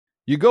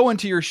You go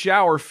into your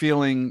shower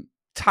feeling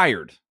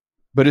tired,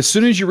 but as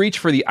soon as you reach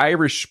for the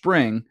Irish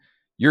Spring,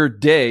 your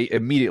day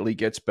immediately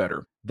gets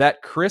better.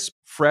 That crisp,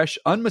 fresh,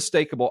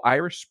 unmistakable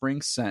Irish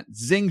Spring scent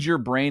zings your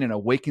brain and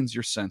awakens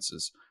your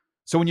senses.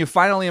 So when you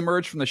finally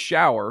emerge from the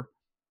shower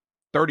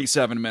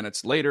 37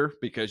 minutes later,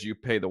 because you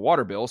pay the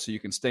water bill so you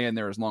can stay in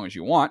there as long as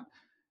you want,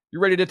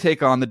 you're ready to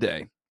take on the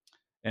day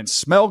and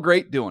smell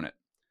great doing it.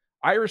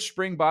 Irish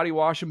Spring Body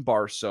Wash and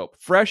Bar Soap.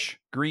 Fresh,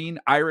 green,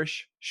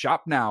 Irish.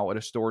 Shop now at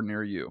a store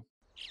near you.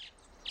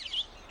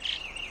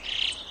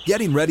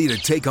 Getting ready to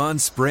take on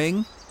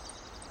spring?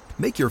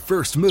 Make your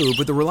first move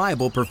with the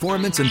reliable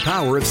performance and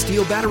power of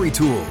Steel battery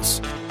tools.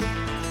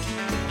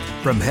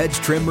 From hedge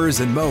trimmers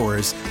and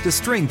mowers to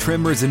string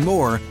trimmers and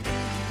more,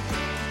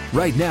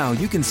 right now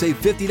you can save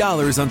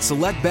 $50 on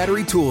select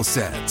battery tool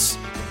sets.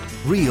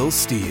 Real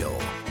Steel.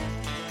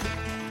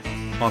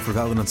 Offer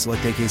valid on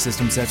select AK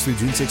system sets through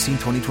June 16,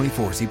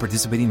 2024. See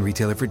participating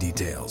retailer for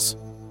details.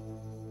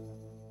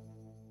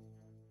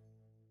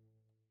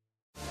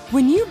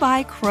 When you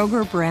buy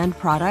Kroger brand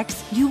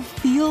products, you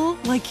feel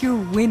like you're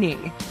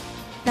winning.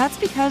 That's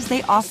because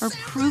they offer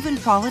proven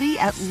quality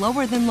at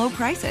lower than low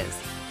prices.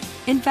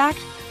 In fact,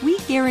 we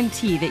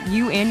guarantee that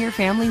you and your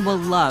family will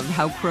love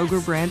how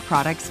Kroger brand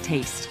products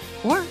taste,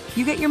 or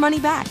you get your money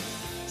back.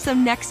 So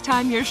next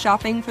time you're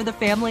shopping for the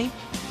family,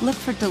 look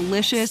for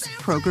delicious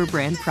Kroger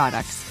brand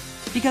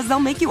products, because they'll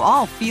make you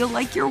all feel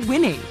like you're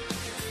winning.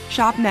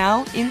 Shop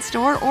now,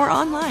 in-store, or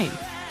online.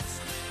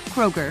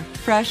 Kroger,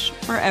 fresh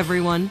for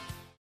everyone.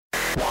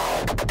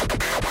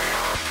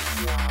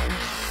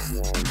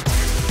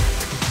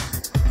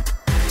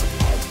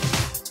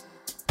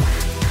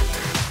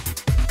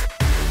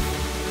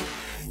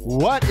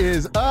 What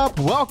is up?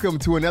 Welcome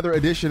to another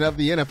edition of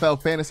the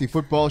NFL Fantasy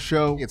Football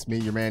Show. It's me,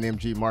 your man,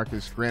 MG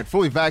Marcus Grant,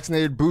 fully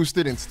vaccinated,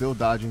 boosted, and still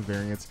dodging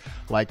variants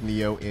like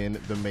Neo in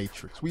The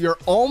Matrix. We are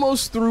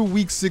almost through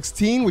Week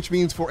 16, which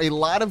means for a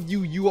lot of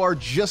you, you are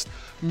just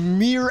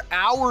mere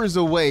hours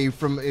away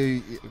from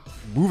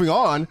moving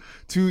on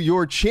to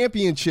your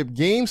championship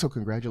game. So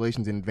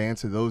congratulations in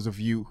advance to those of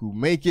you who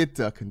make it.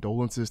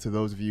 Condolences to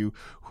those of you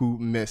who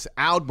miss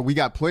out. But we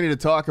got plenty to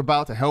talk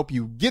about to help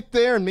you get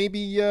there and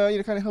maybe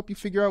kind of help you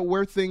figure out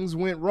where things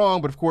went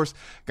wrong. But of course,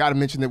 got to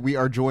mention that we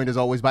are joined as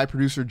always by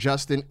producer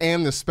Justin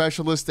and the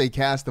specialists, a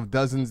cast of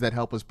dozens that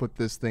help us put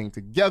this thing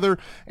together,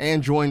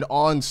 and joined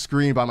on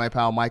screen by my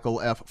pal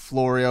Michael F.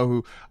 Florio,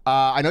 who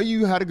I know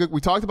you had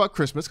we talked about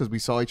Christmas because we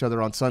saw each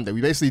other on Sunday.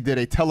 We basically did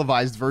a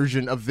televised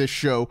version of this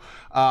show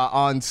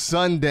on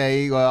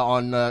Sunday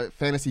on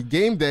Fantasy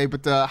Game Day.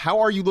 But how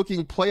are you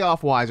looking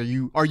playoff wise? Are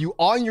you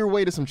on your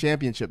way to some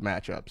championship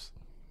matchups?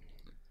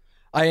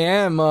 I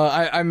am.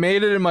 I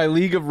made it in my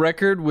league of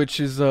record, which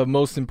is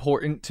most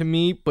important to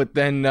me. But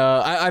then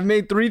I've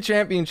made 3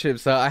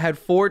 championships. I had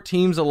 4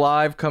 teams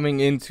alive coming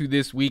into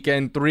this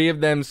weekend. 3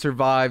 of them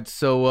survived.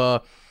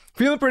 So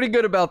feeling pretty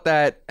good about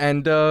that.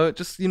 And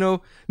just,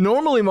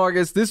 normally,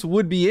 Marcus, this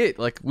would be it.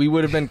 Like, we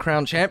would have been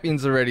crowned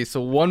champions already. So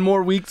one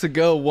more week to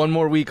go. One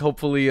more week,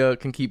 hopefully,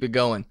 can keep it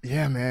going.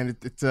 Yeah, man.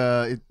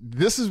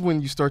 This is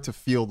when you start to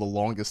feel the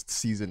longest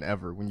season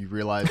ever, when you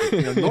realize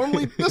that,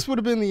 normally this would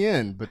have been the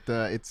end, but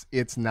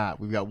it's not.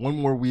 We've got one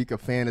more week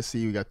of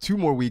fantasy. We got 2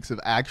 more weeks of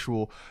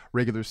actual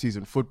regular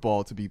season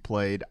football to be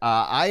played.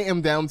 I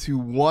am down to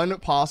 1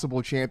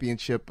 possible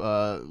championship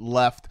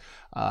left.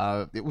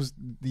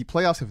 The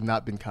playoffs have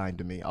not been kind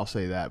to me, I'll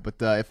say that. But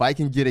if I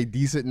can get a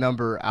decent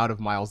number out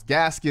of Myles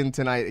Gaskin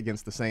tonight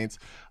against the Saints,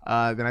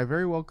 then I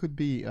very well could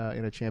be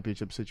in a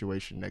championship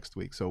situation next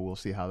week. So we'll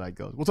see how that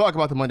goes. We'll talk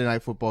about the Monday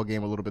Night Football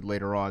game a little bit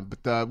later on.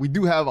 But we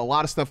do have a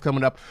lot of stuff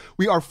coming up.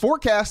 We are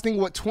forecasting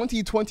what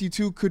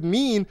 2022 could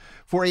mean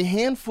for a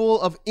handful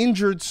of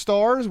injured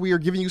stars. We are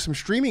giving you some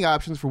streaming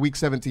options for Week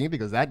 17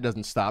 because that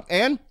doesn't stop.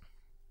 And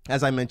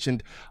as I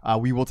mentioned,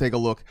 we will take a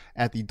look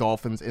at the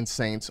Dolphins and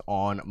Saints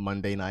on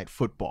Monday Night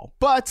Football.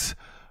 But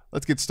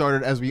let's get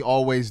started, as we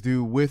always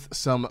do, with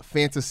some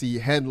fantasy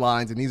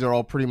headlines. And these are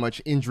all pretty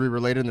much injury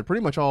related, and they're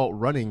pretty much all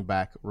running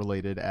back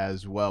related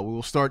as well. We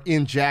will start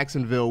in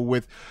Jacksonville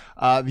with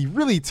the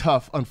really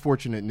tough,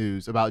 unfortunate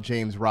news about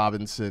James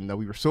Robinson.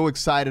 We were so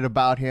excited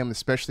about him,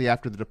 especially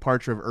after the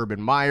departure of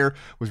Urban Meyer,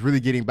 was really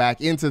getting back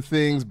into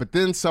things, but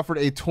then suffered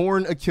a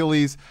torn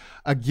Achilles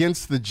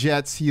against the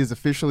Jets. He is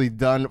officially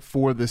done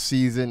for the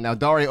season. Now,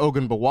 Dare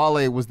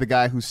Ogunbowale was the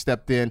guy who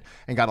stepped in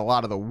and got a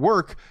lot of the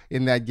work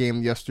in that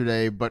game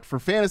yesterday. But for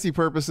fantasy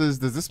purposes,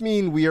 does this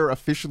mean we are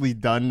officially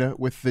done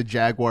with the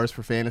Jaguars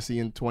for fantasy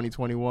in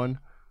 2021?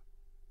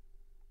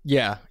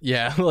 Yeah.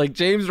 Like,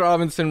 James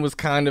Robinson was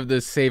kind of the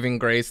saving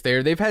grace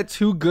there. They've had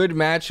 2 good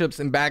matchups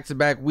in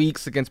back-to-back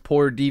weeks against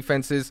poor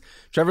defenses.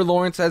 Trevor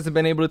Lawrence hasn't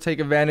been able to take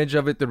advantage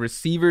of it. The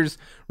receivers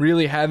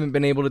really haven't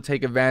been able to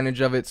take advantage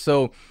of it.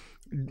 So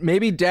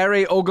maybe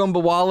Dare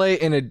Ogunbowale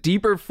in a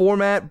deeper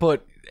format,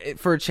 but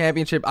for a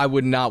championship, I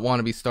would not want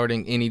to be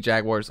starting any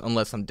Jaguars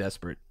unless I'm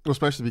desperate. Well,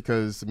 especially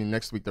because, I mean,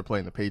 next week they're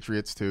playing the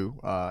Patriots too,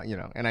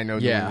 and I know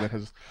New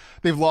England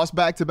they've lost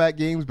back-to-back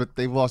games, but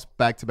they've lost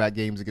back-to-back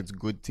games against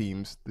good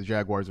teams. The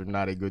Jaguars are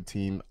not a good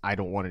team. I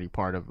don't want any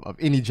part of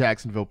any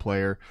Jacksonville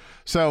player.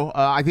 So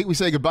I think we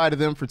say goodbye to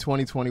them for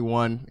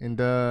 2021,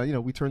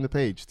 and, we turn the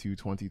page to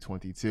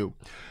 2022.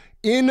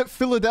 In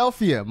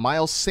Philadelphia,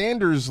 Miles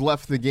Sanders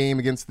left the game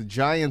against the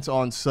Giants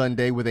on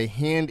Sunday with a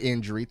hand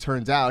injury.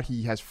 Turns out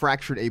he has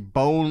fractured a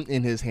bone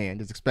in his hand.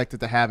 Is expected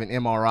to have an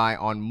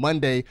MRI on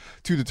Monday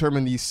to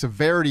determine the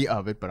severity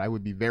of it, but I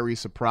would be very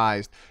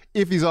surprised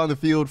if he's on the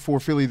field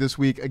for Philly this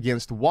week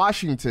against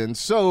Washington.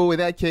 So in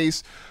that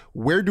case,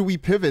 where do we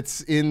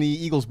pivot in the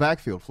Eagles'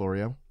 backfield,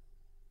 Florio?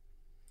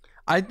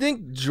 I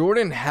think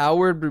Jordan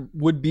Howard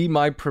would be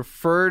my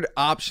preferred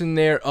option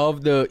there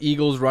of the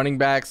Eagles running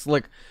backs.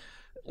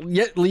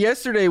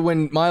 Yesterday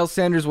when Miles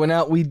Sanders went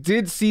out, we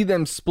did see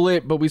them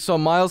split, but we saw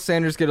Miles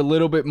Sanders get a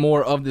little bit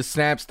more of the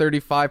snaps,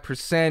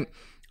 35%.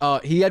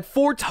 He had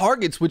 4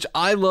 targets, which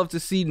I love to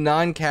see,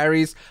 9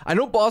 carries. I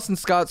know Boston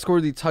Scott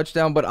scored the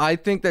touchdown, but I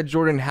think that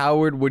Jordan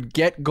Howard would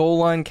get goal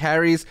line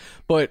carries.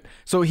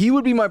 So he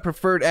would be my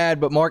preferred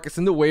add. But Marcus,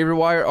 in the waiver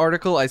wire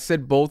article, I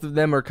said both of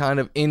them are kind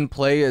of in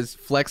play as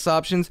flex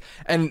options,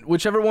 and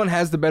whichever one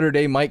has the better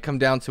day might come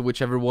down to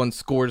whichever one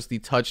scores the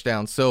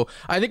touchdown. So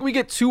I think we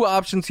get 2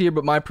 options here,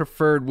 but my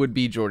preferred would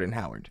be Jordan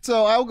Howard.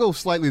 So I'll go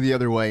slightly the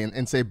other way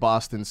and say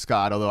Boston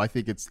Scott, although I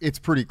think it's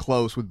pretty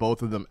close with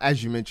both of them.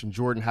 As you mentioned,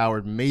 Jordan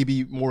Howard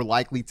maybe more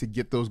likely to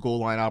get those goal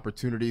line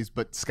opportunities,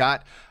 but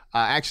Scott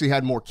actually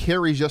had more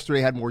carries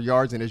yesterday, had more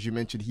yards, and as you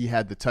mentioned, he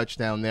had the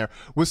touchdown there.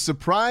 Was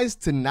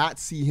surprised to not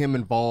see him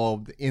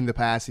involved in the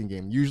passing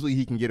game. Usually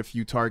he can get a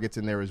few targets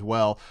in there as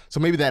well, so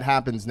maybe that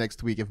happens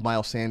next week if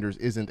Miles Sanders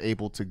isn't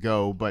able to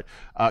go. But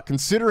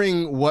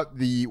considering what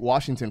the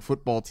Washington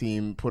football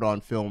team put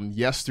on film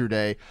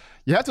yesterday,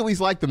 you have to at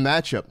least like the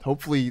matchup.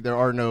 Hopefully there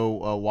are no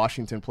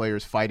Washington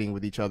players fighting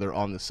with each other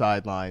on the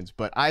sidelines.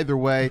 But either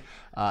way,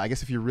 I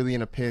guess if you're really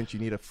in a pinch, you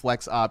need a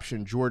flex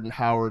option. Jordan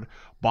Howard,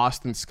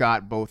 Boston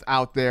Scott, both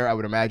out there. I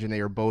would imagine they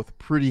are both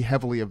pretty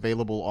heavily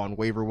available on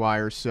waiver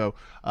wires. So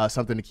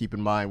something to keep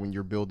in mind when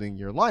you're building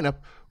your lineup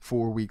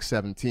for Week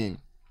 17.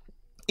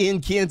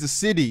 In Kansas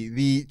City,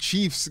 the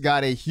Chiefs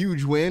got a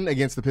huge win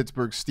against the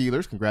Pittsburgh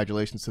Steelers.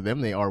 Congratulations to them.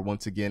 They are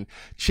once again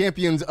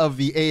champions of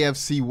the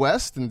AFC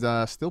West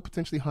and still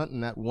potentially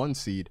hunting that 1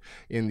 seed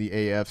in the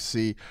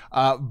AFC.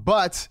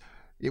 But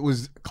it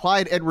was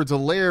Clyde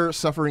Edwards-Helaire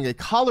suffering a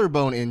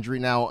collarbone injury.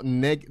 Now,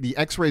 the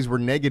x-rays were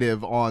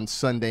negative on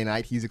Sunday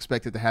night. He's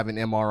expected to have an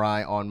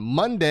MRI on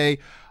Monday.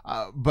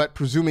 But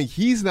presuming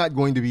he's not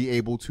going to be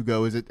able to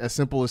go, is it as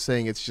simple as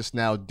saying it's just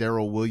now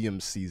Darrell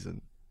Williams'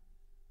 season?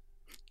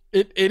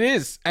 It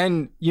is.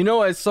 And,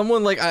 as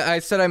someone I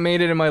said, I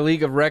made it in my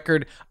league of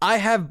record. I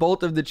have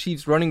both of the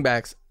Chiefs running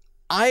backs.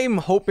 I'm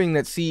hoping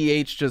that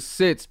CEH just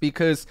sits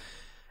because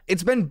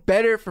it's been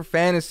better for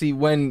fantasy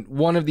when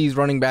one of these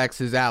running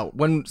backs is out.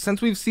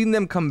 Since we've seen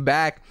them come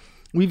back,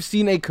 we've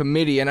seen a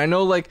committee. And I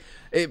know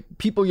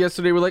people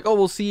yesterday were like, oh,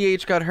 well,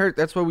 CEH got hurt.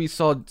 That's why we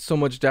saw so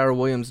much Darrell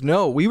Williams.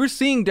 No, we were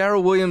seeing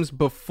Darrell Williams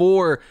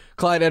before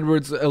Clyde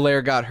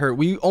Edwards-Helaire got hurt.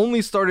 We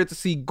only started to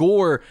see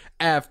Gore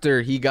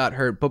after he got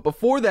hurt. But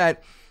before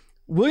that,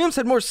 Williams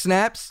had more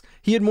snaps,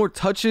 he had more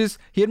touches,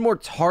 he had more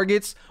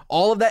targets,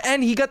 all of that,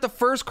 and he got the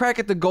first crack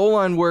at the goal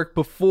line work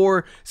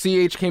before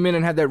CH came in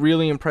and had that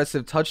really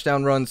impressive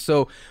touchdown run.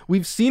 So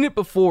we've seen it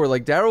before.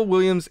 Darrell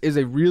Williams is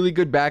a really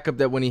good backup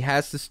that when he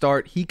has to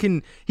start,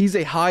 he's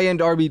a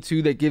high-end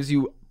RB2 that gives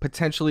you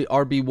potentially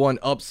RB1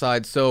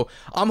 upside. So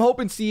I'm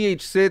hoping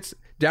CH sits.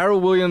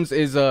 Darrell Williams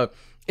is a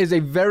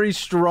very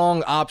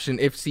strong option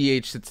if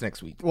CH sits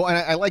next week. Well, and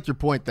I like your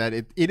point that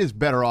it is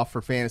better off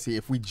for fantasy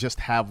if we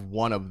just have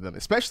one of them,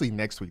 especially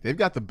next week. They've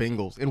got the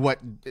Bengals in what,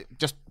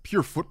 just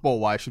pure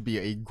football-wise, should be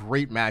a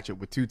great matchup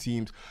with 2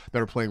 teams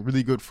that are playing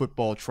really good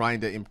football,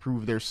 trying to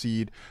improve their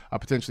seed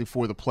potentially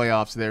for the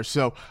playoffs there.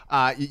 So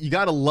you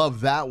got to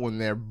love that one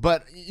there.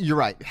 But you're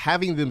right,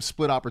 having them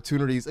split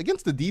opportunities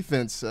against the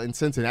defense in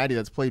Cincinnati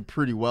that's played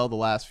pretty well the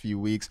last few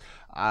weeks,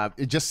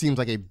 it just seems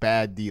like a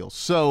bad deal.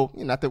 So,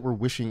 not that we're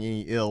wishing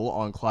any ill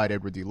on Clyde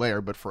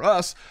Edwards-Helaire, but for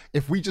us,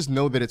 if we just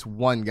know that it's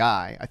one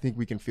guy, I think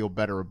we can feel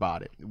better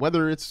about it.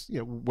 Whether it's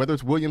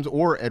Williams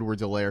or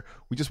Edwards-Helaire,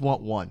 we just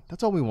want one.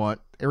 That's all we want.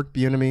 Eric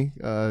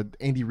Bieniemy,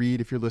 Andy Reid,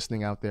 if you're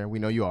listening out there, we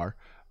know you are.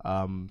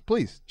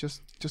 Please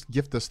just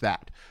gift us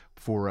that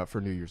for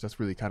New Year's. That's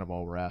really kind of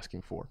all we're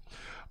asking for.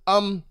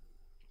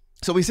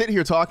 So we sit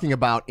here talking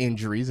about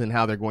injuries and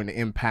how they're going to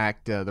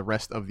impact the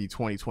rest of the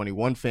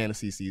 2021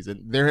 fantasy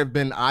season. There have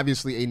been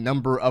obviously a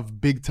number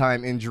of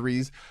big-time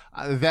injuries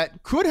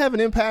that could have an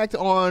impact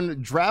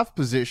on draft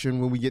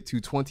position when we get to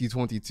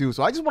 2022.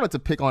 So I just wanted to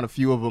pick on a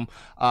few of them,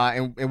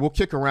 and we'll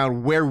kick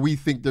around where we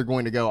think they're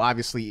going to go.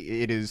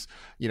 Obviously, it is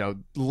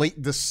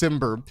late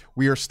December.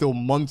 We are still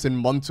months and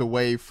months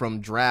away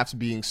from drafts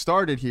being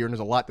started here, and there's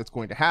a lot that's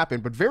going to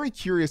happen. But very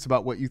curious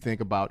about what you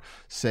think about,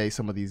 say,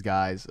 some of these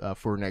guys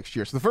for next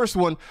year. So the first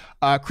first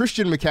one,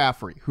 Christian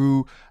McCaffrey,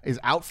 who is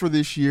out for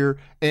this year,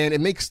 and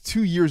it makes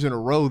 2 years in a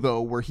row,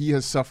 though, where he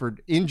has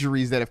suffered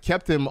injuries that have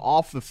kept him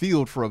off the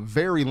field for a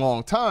very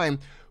long time.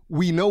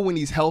 We know when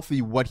he's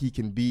healthy what he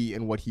can be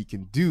and what he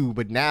can do,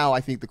 but now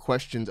I think the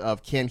questions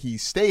of can he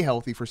stay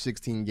healthy for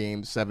 16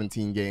 games,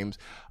 17 games,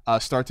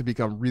 start to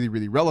become really,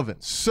 really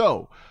relevant.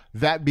 So,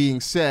 that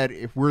being said,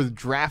 if we're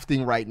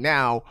drafting right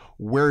now,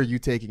 where are you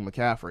taking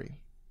McCaffrey?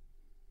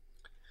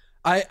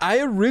 I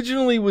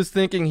originally was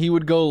thinking he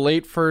would go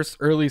late first,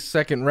 early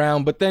second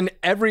round, but then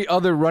every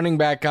other running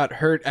back got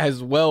hurt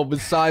as well,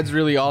 besides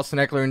really Austin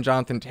Eckler and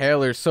Jonathan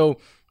Taylor. So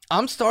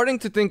I'm starting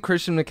to think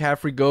Christian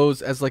McCaffrey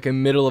goes as like a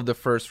middle of the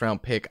first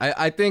round pick.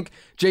 I think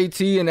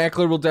JT and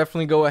Eckler will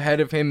definitely go ahead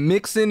of him.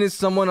 Mixon is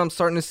someone I'm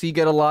starting to see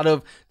get a lot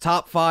of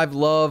top 5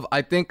 love.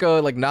 I think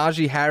like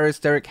Najee Harris,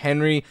 Derrick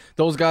Henry,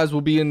 those guys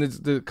will be in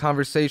the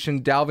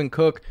conversation. Dalvin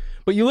Cook.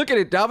 But you look at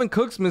it, Dalvin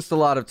Cook's missed a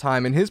lot of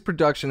time, and his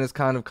production has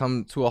kind of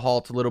come to a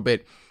halt a little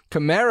bit.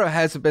 Kamara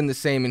hasn't been the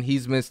same, and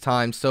he's missed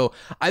time. So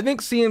I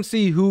think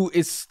CMC, who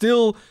is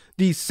still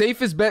the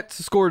safest bet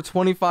to score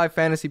 25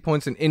 fantasy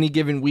points in any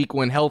given week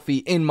when healthy,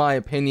 in my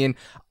opinion,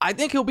 I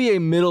think he'll be a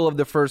middle of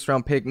the first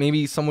round pick,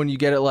 maybe someone you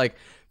get at like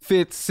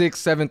 5th, 6th,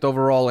 7th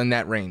overall in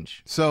that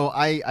range. So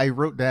I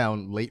wrote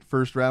down late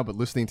first round, but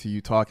listening to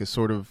you talk is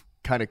sort of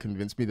kind of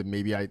convinced me that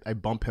maybe I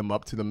bump him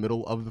up to the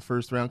middle of the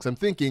first round, because I'm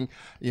thinking,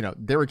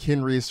 Derrick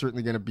Henry is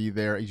certainly going to be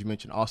there. As you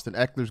mentioned, Austin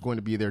Eckler is going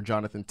to be there.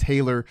 Jonathan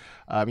Taylor.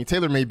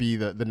 Taylor may be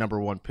the number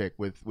one pick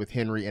with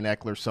Henry and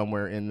Eckler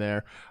somewhere in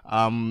there.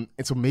 And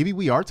so maybe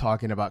we are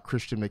talking about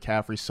Christian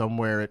McCaffrey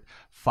somewhere at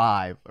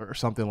 5 or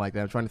something like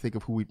that. I'm trying to think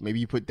of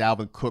maybe you put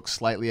Dalvin Cook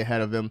slightly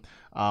ahead of him.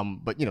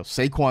 But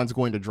Saquon's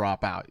going to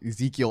drop out.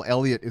 Ezekiel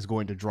Elliott is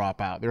going to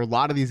drop out. There are a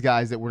lot of these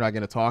guys that we're not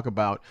going to talk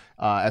about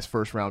as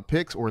first round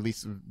picks, or at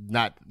least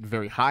not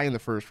very high in the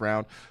first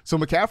round. So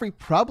McCaffrey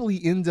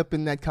probably ends up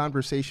in that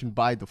conversation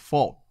by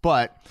default.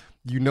 But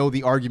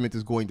the argument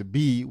is going to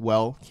be,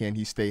 well, can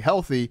he stay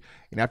healthy?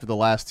 And after the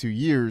last 2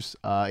 years,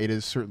 it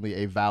is certainly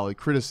a valid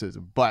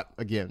criticism. But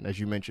again, as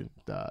you mentioned,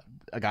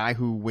 a guy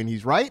who, when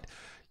he's right,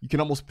 you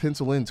can almost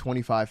pencil in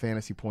 25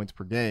 fantasy points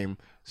per game.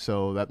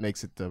 So that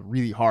makes it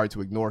really hard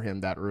to ignore him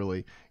that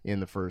early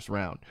in the first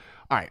round.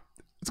 All right,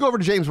 let's go over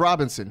to James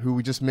Robinson, who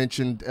we just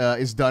mentioned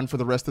is done for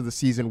the rest of the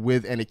season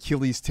with an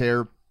Achilles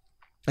tear.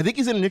 I think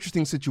he's in an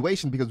interesting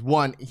situation because,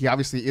 one, he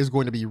obviously is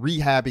going to be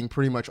rehabbing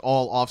pretty much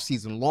all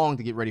offseason long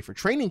to get ready for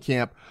training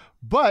camp,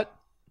 but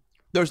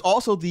there's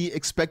also the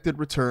expected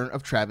return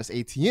of Travis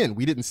Etienne.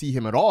 We didn't see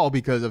him at all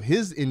because of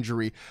his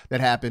injury that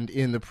happened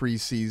in the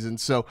preseason.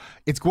 So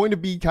it's going to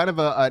be kind of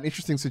an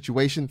interesting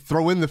situation.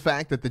 Throw in the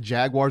fact that the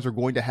Jaguars are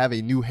going to have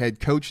a new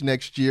head coach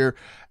next year.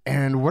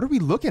 And what are we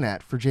looking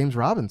at for James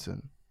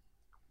Robinson?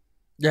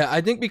 Yeah,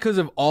 I think because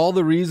of all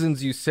the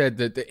reasons you said,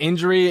 that the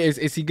injury,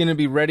 is he going to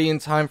be ready in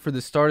time for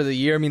the start of the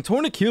year? I mean,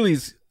 torn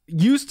Achilles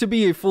used to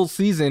be a full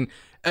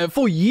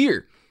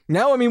year.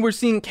 Now, we're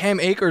seeing Cam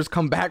Akers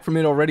come back from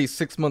it already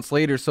 6 months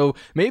later, so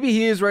maybe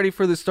he is ready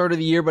for the start of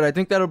the year, but I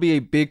think that'll be a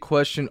big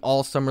question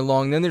all summer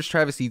long. Then there's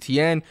Travis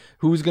Etienne,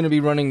 who's going to be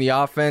running the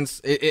offense.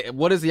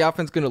 What is the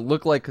offense going to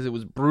look like? Because it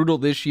was brutal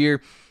this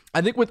year. I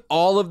think with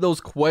all of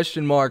those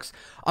question marks,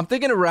 I'm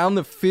thinking around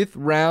the 5th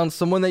round,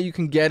 someone that you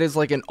can get is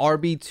like an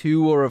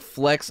RB2 or a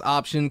flex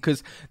option,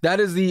 because that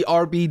is the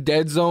RB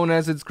dead zone,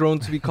 as it's grown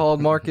to be called,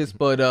 Marcus.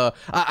 But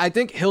I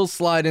think he'll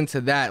slide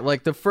into that.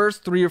 Like the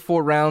first 3 or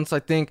 4 rounds,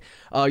 I think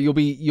you'll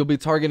be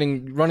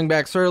targeting running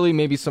backs early,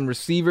 maybe some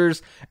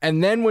receivers.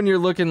 And then when you're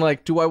looking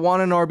like, do I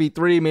want an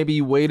RB3? Maybe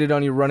you waited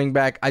on your running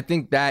back. I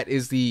think that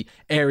is the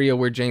area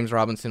where James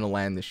Robinson will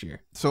land this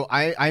year. So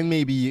I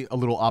may be a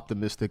little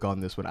optimistic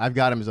on this one. I've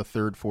got him as a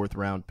 3rd, 4th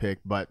round pick,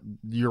 but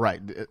you're right.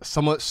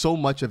 So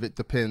much of it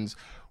depends,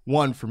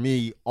 one, for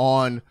me,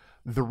 on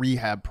the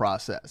rehab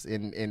process.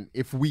 And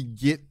if we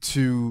get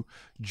to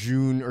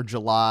June or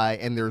July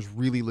and there's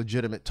really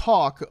legitimate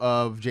talk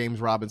of James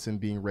Robinson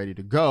being ready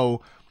to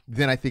go,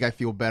 then I think I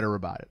feel better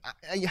about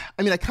it.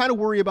 I kind of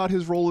worry about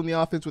his role in the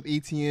offense with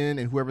Etienne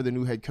and whoever the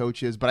new head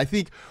coach is, but I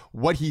think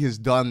what he has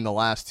done the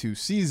last 2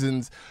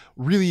 seasons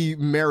really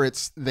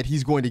merits that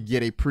he's going to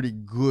get a pretty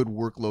good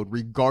workload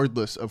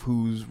regardless of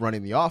who's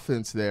running the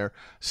offense there.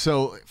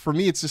 So for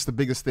me, it's just the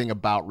biggest thing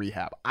about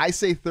rehab. I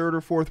say 3rd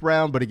or 4th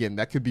round, but again,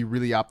 that could be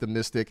really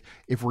optimistic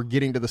if we're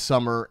getting to the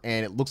summer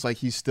and it looks like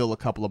he's still a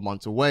couple of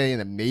months away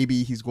and then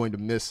maybe he's going to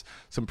miss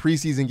some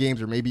preseason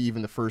games or maybe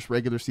even the first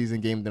regular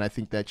season game. Then I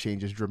think that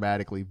changes dramatically.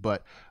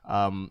 But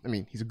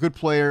he's a good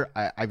player.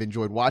 I've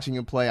enjoyed watching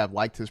him play. I've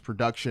liked his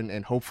production,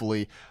 and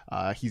hopefully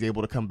he's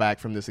able to come back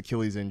from this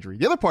Achilles injury.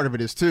 The other part of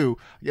it is too,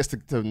 I guess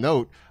to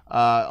note,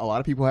 a lot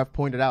of people have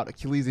pointed out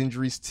Achilles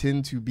injuries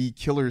tend to be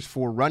killers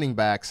for running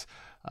backs.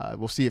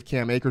 We'll see if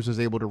Cam Akers is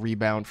able to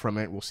rebound from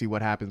it. We'll see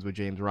what happens with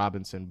James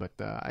Robinson, but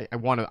I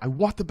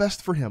want the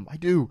best for him. I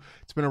do.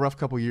 It's been a rough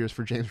couple years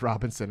for James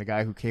Robinson, a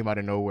guy who came out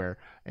of nowhere,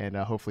 and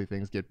hopefully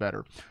things get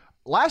better.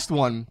 Last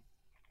one,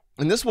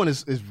 and this one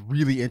is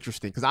really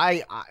interesting because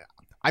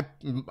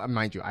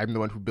mind you, I'm the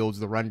one who builds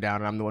the rundown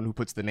and I'm the one who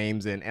puts the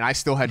names in, and I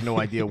still had no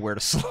idea where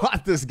to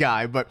slot this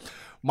guy. But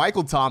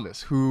Michael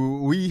Thomas,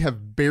 who we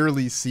have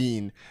barely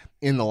seen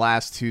in the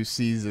last 2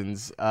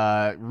 seasons,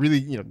 really,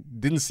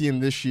 didn't see him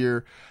this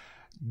year.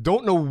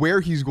 Don't know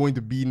where he's going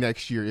to be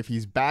next year, if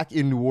he's back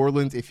in New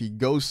Orleans, if he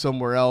goes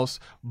somewhere else.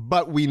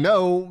 But we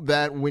know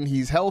that when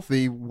he's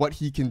healthy, what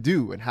he can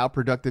do and how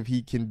productive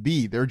he can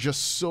be. There are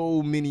just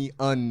so many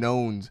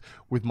unknowns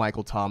with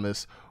Michael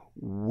Thomas.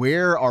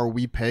 Where are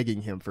we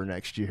pegging him for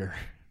next year?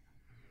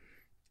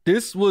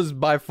 This was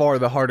by far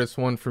the hardest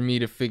one for me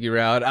to figure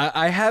out.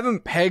 I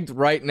haven't pegged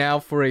right now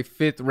for a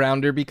 5th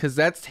rounder, because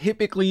that's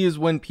typically is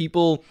when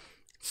people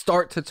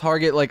start to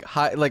target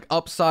like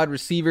upside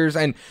receivers,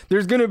 and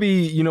there's going to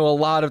be, a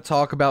lot of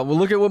talk about, well,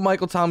 look at what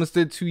Michael Thomas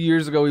did 2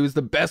 years ago. He was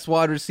the best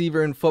wide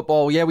receiver in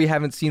football. Yeah, we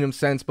haven't seen him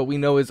since, but we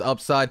know his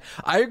upside.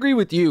 I agree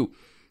with you.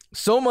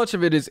 So much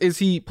of it is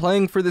he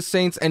playing for the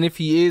Saints? And if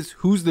he is,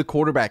 who's the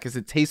quarterback? Is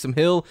it Taysom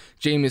Hill,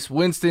 Jameis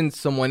Winston,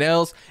 someone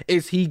else?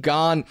 Is he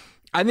gone?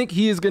 I think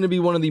he is going to be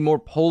one of the more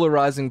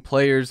polarizing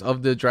players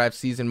of the draft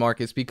season,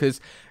 Marcus,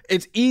 because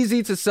it's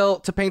easy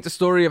to paint the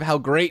story of how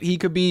great he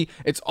could be.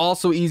 It's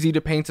also easy to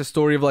paint a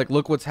story of like,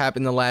 look what's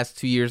happened the last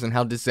 2 years and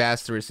how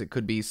disastrous it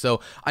could be. So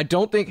I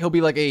don't think he'll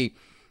be like a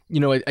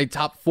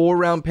top 4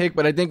 round pick,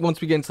 but I think once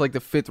we get into like the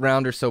 5th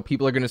round or so,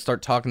 people are going to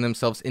start talking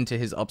themselves into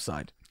his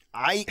upside.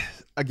 I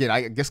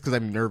guess because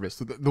I'm nervous.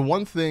 The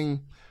one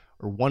thing,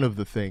 or one of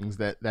the things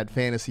that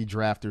fantasy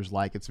drafters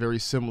like, it's very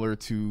similar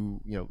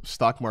to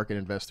stock market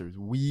investors.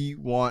 We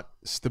want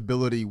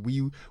stability.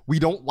 We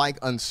don't like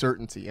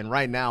uncertainty. And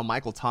right now,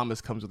 Michael Thomas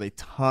comes with a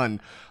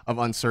ton of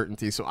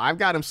uncertainty. So I've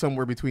got him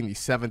somewhere between the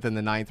 7th and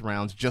the 9th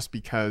rounds, just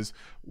because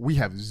we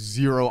have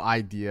zero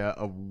idea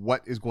of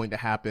what is going to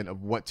happen,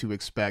 of what to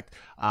expect.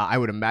 I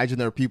would imagine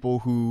there are people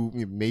who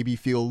maybe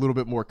feel a little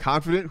bit more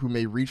confident, who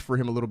may reach for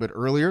him a little bit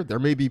earlier. There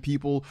may be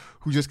people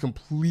who just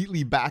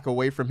completely back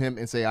away from him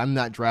and say, I'm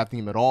not drafting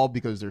him at all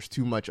because there's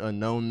too much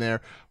unknown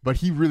there. But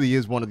he really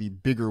is one of the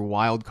bigger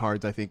wild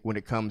cards, I think, when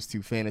it comes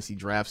to fantasy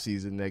draft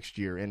season next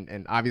year.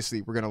 And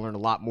obviously, we're going to learn a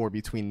lot more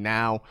between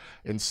now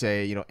and,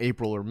 say,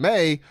 April or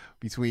May,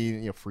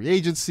 between free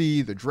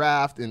agency, the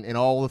draft, and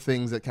all the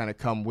things that kind of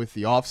come with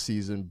the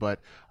offseason. But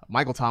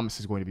Michael Thomas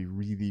is going to be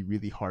really,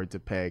 really hard to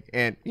peg.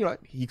 And,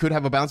 he could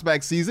have a bounce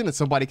back season and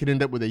somebody could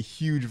end up with a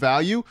huge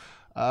value.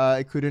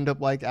 It could end up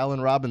like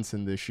Allen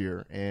Robinson this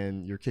year,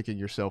 and you're kicking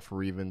yourself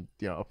for even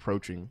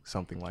approaching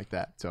something like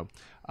that. So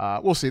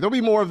we'll see. There'll be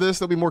more of this.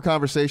 There'll be more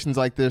conversations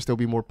like this. There'll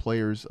be more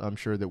players, I'm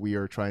sure, that we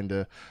are trying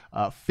to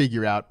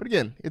figure out. But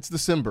again, it's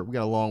December. We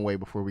got a long way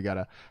before we got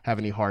to have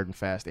any hard and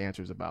fast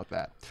answers about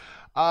that.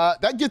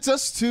 That gets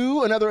us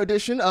to another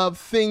edition of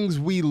Things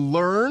We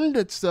Learned.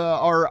 It's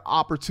our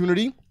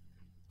opportunity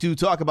to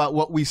talk about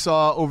what we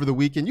saw over the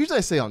weekend. Usually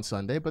I say on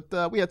Sunday,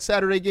 but we had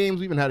Saturday games.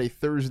 We even had a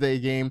Thursday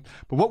game.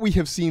 But what we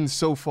have seen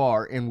so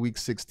far in Week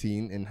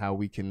 16 and how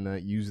we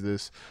can use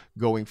this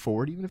going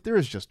forward, even if there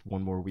is just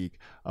one more week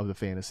of the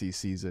fantasy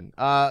season.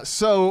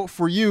 So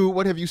for you,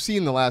 what have you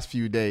seen the last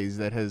few days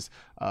that has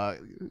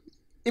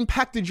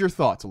impacted your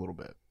thoughts a little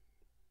bit?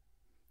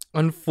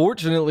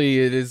 Unfortunately,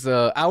 it is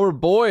our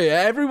boy,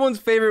 everyone's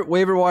favorite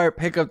waiver wire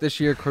pickup this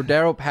year,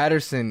 Cordarrelle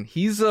Patterson.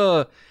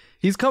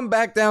 He's come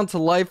back down to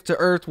life, to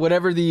earth,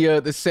 whatever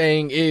the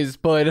saying is,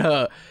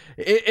 but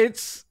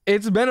it's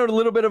been a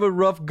little bit of a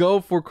rough go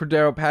for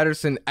Cordarrelle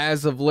Patterson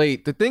as of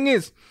late. The thing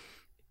is,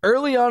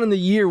 early on in the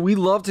year, we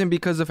loved him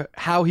because of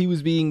how he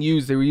was being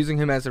used. They were using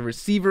him as a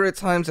receiver at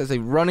times, as a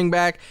running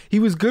back. He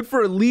was good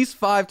for at least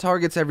 5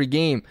 targets every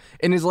game.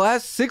 In his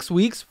last 6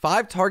 weeks,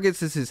 5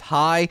 targets is his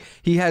high.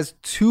 He has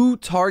 2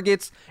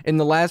 targets in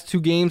the last 2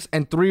 games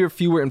and 3 or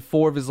fewer in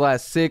 4 of his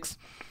last 6.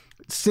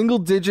 Single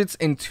digits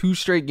in 2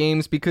 straight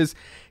games, because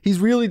he's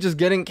really just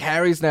getting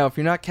carries now. If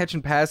you're not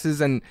catching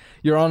passes and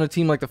you're on a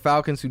team like the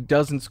Falcons who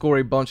doesn't score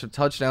a bunch of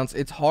touchdowns,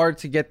 it's hard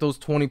to get those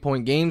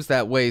 20-point games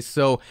that way.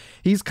 So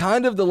he's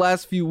kind of the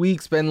last few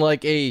weeks been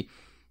like a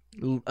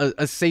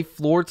safe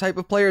floor type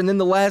of player, and then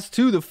the last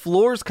 2, the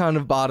floor's kind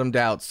of bottomed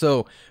out.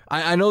 So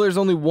I know there's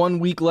only 1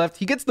 week left.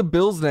 He gets the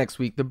Bills next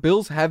week. The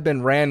Bills have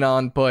been ran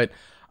on, but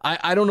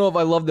I don't know if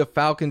I love the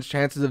Falcons'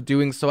 chances of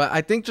doing so.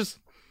 I think just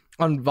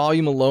on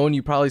volume alone,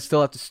 you probably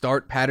still have to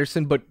start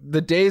Patterson, but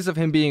the days of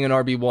him being an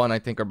RB1, I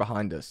think, are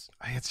behind us.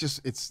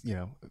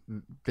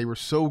 They were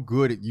so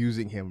good at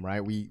using him,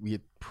 right? We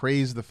had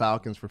praised the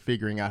Falcons for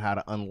figuring out how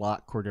to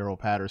unlock Cordarrelle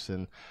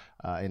Patterson,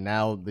 and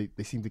now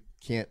they seem to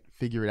can't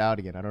figure it out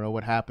again. I don't know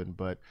what happened,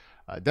 but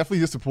definitely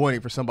disappointing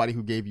for somebody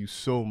who gave you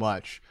so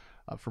much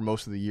for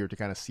most of the year to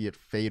kind of see it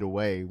fade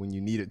away when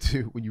you need it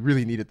to, when you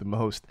really need it the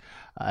most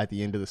at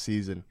the end of the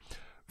season.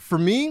 For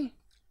me,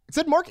 it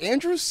said Mark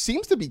Andrews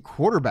seems to be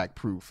quarterback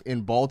proof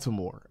in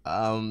Baltimore.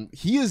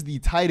 He is the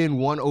tight end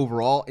 1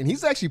 overall, and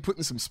he's actually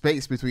putting some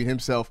space between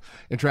himself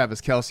and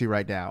Travis Kelce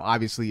right now.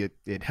 Obviously,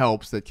 it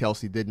helps that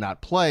Kelce did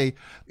not play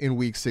in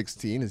Week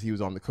 16 as he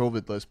was on the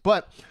COVID list.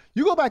 But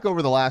you go back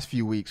over the last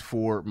few weeks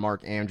for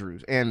Mark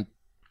Andrews, and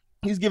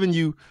he's given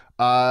you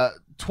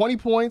 20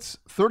 points,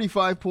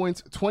 35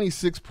 points,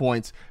 26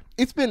 points,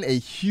 it's been a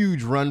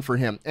huge run for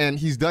him, and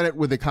he's done it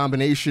with a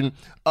combination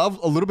of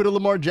a little bit of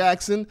Lamar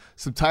Jackson,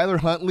 some Tyler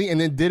Huntley, and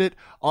then did it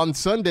on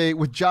Sunday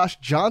with Josh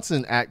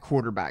Johnson at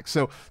quarterback.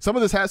 So some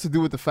of this has to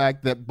do with the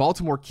fact that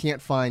Baltimore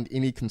can't find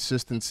any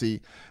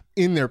consistency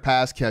in their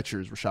pass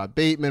catchers. Rashad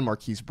Bateman,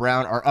 Marquise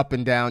Brown are up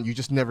and down. You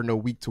just never know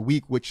week to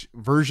week which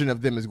version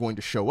of them is going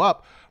to show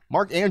up.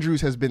 Mark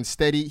Andrews has been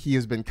steady. He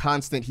has been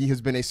constant. He has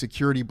been a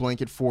security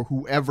blanket for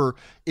whoever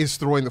is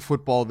throwing the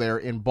football there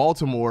in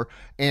Baltimore.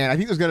 And I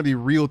think there's going to be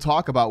real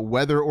talk about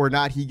whether or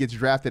not he gets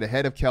drafted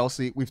ahead of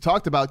Kelce. We've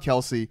talked about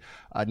Kelce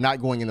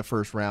not going in the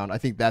first round. I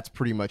think that's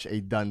pretty much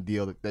a done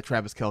deal that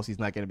Travis Kelce is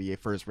not going to be a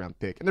first-round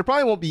pick. And there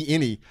probably won't be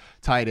any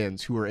tight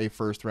ends who are a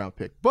first-round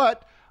pick.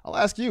 But I'll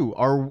ask you,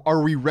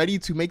 are we ready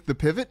to make the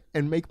pivot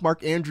and make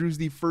Mark Andrews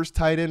the first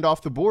tight end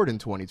off the board in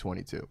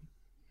 2022?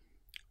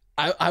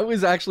 I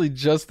was actually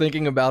just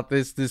thinking about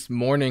this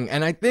morning,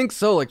 and I think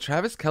so. Like,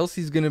 Travis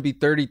Kelce's going to be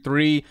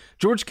 33.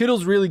 George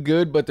Kittle's really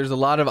good, but there's a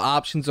lot of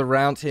options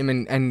around him,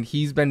 and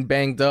he's been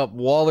banged up.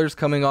 Waller's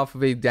coming off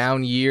of a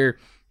down year.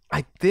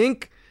 I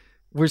think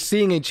we're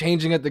seeing a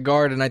changing at the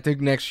guard, and I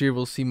think next year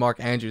we'll see Mark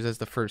Andrews as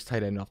the first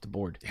tight end off the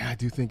board. Yeah, I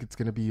do think it's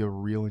going to be a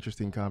real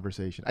interesting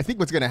conversation. I think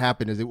what's going to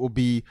happen is it will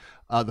be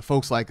the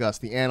folks like us,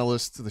 the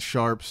analysts, the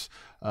sharps,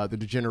 the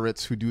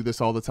degenerates who do this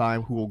all the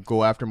time, who will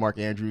go after Mark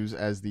Andrews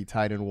as the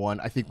tight end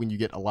one. I think when you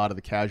get a lot of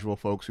the casual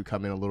folks who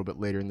come in a little bit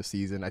later in the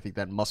season, I think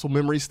that muscle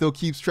memory still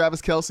keeps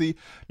Travis Kelce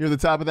near the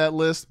top of that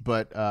list,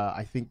 but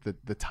I think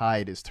that the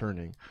tide is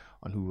turning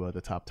on who the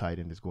top tight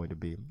end is going to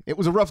be. It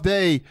was a rough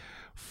day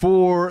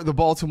for the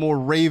Baltimore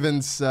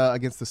Ravens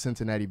against the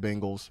Cincinnati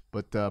Bengals,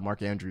 but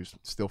Mark Andrews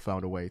still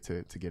found a way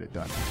to get it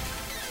done.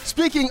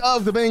 Speaking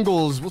of the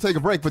Bengals, we'll take a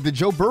break, but did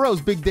Joe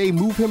Burrow's big day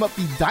move him up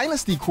the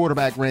dynasty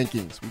quarterback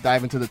rankings? We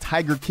dive into the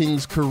Tiger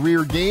King's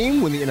career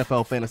game when the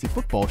NFL Fantasy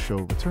Football Show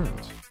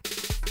returns.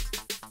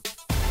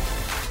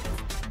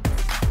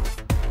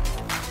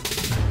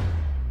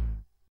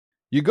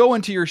 You go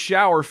into your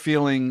shower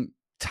feeling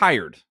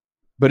tired,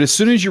 but as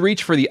soon as you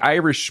reach for the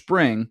Irish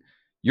Spring,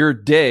 your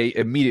day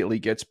immediately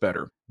gets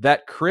better.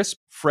 That crisp,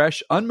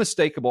 fresh,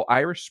 unmistakable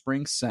Irish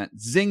Spring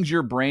scent zings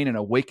your brain and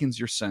awakens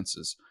your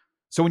senses.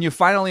 So when you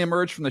finally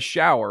emerge from the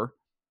shower,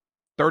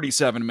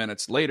 37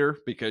 minutes later,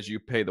 because you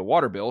pay the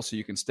water bill so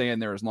you can stay in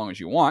there as long as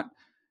you want,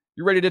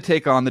 you're ready to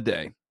take on the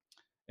day.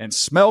 And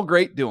smell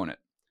great doing it.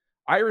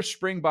 Irish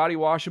Spring Body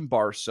Wash and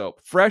Bar Soap.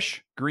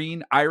 Fresh,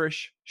 green,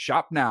 Irish.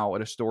 Shop now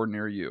at a store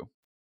near you.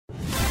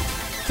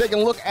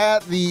 Taking a look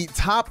at the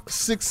top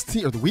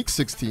 16, or the week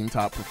 16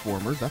 top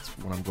performers. That's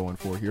what I'm going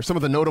for here. Some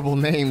of the notable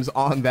names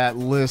on that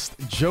list.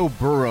 Joe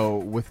Burrow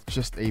with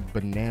just a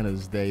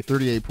bananas day.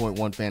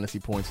 38.1 fantasy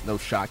points. No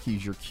shock,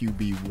 he's your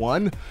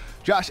QB1.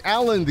 Josh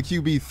Allen, the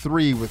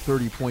QB3 with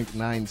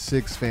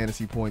 30.96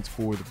 fantasy points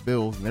for the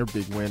Bills and their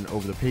big win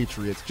over the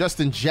Patriots.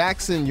 Justin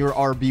Jackson, your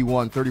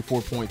RB1,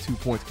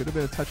 34.2 points. Could have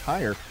been a touch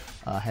higher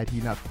had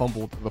he not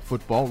fumbled the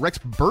football. Rex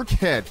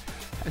Burkhead,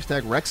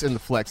 hashtag Rex in the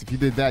flex. If you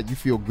did that, you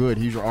feel good.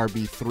 He's your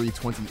RB3,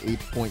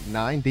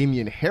 28.9.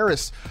 Damian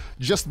Harris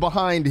just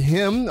behind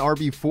him,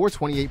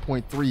 RB4,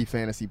 28.3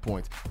 fantasy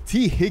points.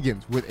 T.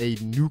 Higgins with a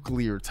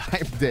nuclear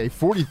type day,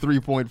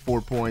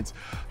 43.4 points.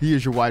 He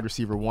is your wide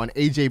receiver 1.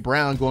 A.J.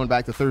 Brown going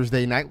back to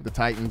Thursday night with the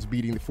Titans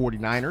beating the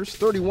 49ers.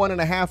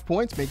 31.5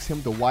 points makes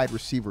him the wide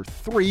receiver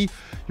 3.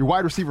 Your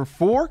wide receiver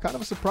 4, kind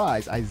of a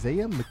surprise,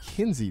 Isaiah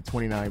McKenzie,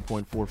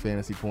 29.4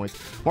 fantasy points.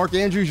 Mark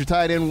Andrews, your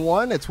tight end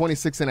 1 at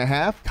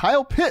 26.5.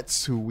 Kyle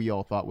Pitts, who we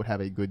all thought would have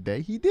a good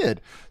day, he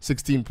did.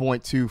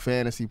 16.2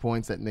 fantasy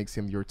points. That makes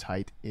him your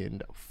tight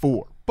end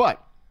 4.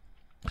 But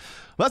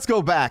let's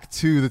go back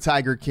to the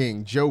Tiger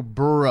King, Joe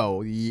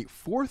Burrow, the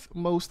 4th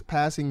most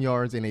passing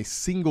yards in a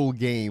single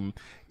game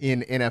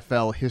in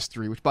NFL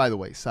history, which, by the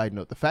way, side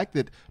note, the fact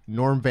that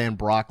Norm Van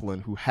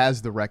Brocklin, who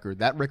has the record,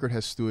 that record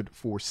has stood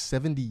for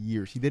 70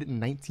 years. He did it in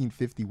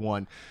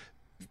 1951.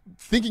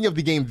 Thinking of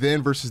the game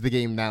then versus the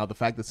game now, the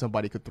fact that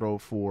somebody could throw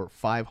for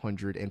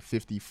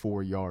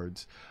 554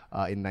 yards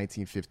in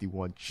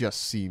 1951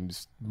 just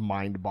seems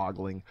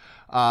mind-boggling.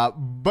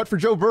 But for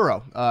Joe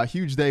Burrow, a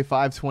huge day,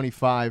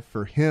 525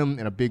 for him,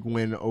 and a big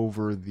win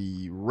over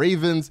the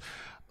Ravens.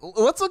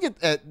 Let's look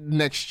at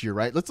next year,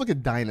 right? Let's look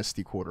at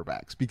dynasty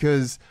quarterbacks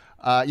because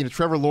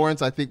Trevor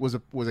Lawrence, I think, was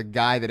a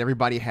guy that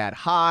everybody had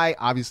high.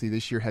 Obviously,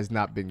 this year has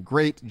not been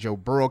great. Joe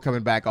Burrow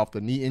coming back off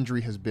the knee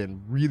injury has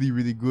been really,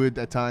 really good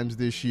at times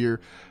this year.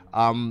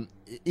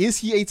 Is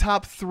he a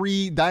top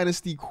 3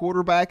 dynasty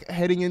quarterback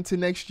heading into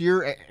next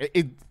year?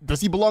 Does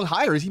he belong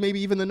higher? Is he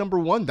maybe even the number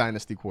 1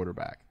 dynasty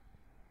quarterback?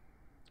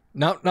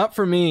 Not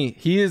for me.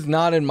 He is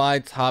not in my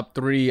top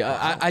 3.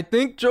 I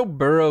think Joe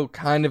Burrow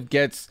kind of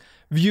gets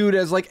viewed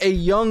as like a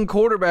young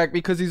quarterback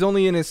because he's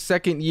only in his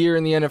 2nd year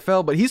in the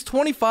NFL, but he's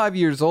 25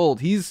 years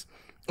old. He's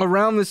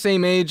around the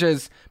same age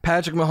as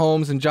Patrick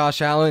Mahomes and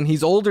Josh Allen.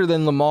 He's older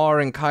than Lamar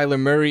and Kyler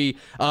Murray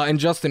and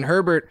Justin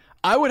Herbert.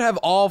 I would have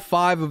all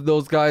 5 of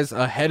those guys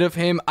ahead of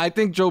him. I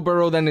think Joe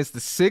Burrow then is the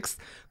 6th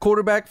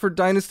quarterback for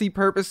dynasty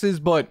purposes,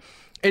 but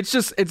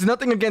It's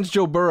nothing against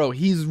Joe Burrow.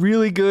 He's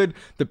really good.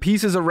 The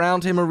pieces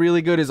around him are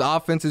really good. His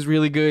offense is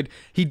really good.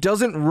 He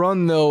doesn't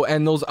run, though,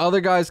 and those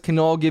other guys can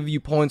all give you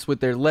points with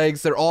their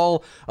legs. They're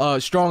all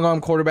strong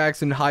arm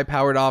quarterbacks and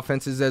high-powered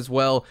offenses as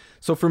well.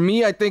 So for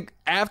me, I think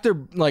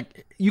after,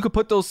 like, you could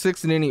put those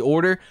 6 in any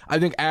order. I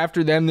think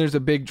after them, there's a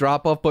big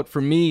drop-off. But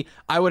for me,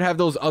 I would have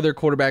those other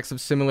quarterbacks of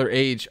similar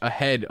age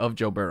ahead of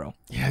Joe Burrow.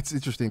 Yeah, it's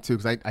interesting, too,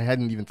 because I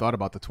hadn't even thought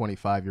about the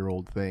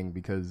 25-year-old thing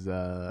because,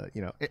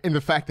 and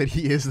the fact that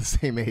he is the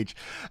same age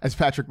as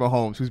Patrick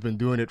Mahomes, who's been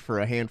doing it for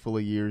a handful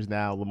of years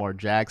now. Lamar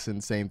Jackson,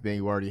 same thing,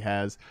 who already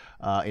has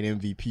an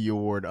MVP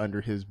award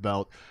under his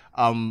belt.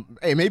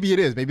 Hey, maybe it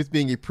is. Maybe it's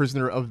being a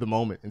prisoner of the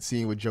moment and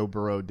seeing what Joe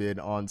Burrow did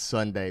on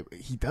Sunday.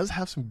 He does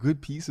have some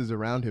good pieces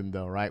around him,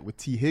 though, right? With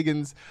T.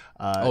 Higgins,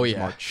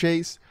 Jamar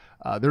Chase.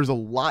 There's a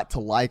lot to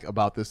like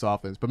about this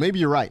offense, but maybe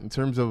you're right in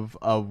terms of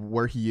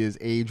where he is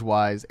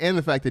age-wise and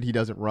the fact that he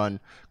doesn't run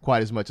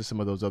quite as much as some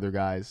of those other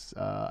guys.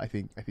 I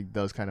think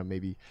does kind of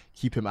maybe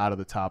keep him out of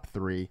the top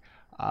 3.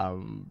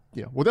 We'll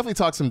definitely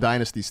talk some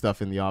dynasty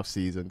stuff in the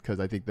offseason because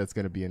I think that's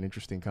going to be an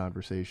interesting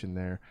conversation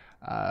there.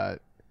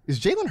 Is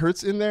Jalen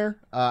Hurts in there?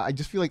 I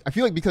feel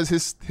like because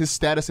his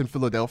status in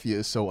Philadelphia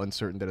is so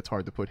uncertain that it's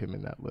hard to put him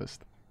in that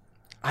list.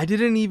 I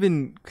didn't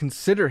even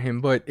consider him,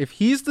 but if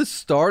he's the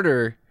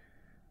starter,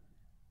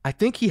 I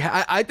think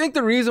I think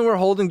the reason we're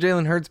holding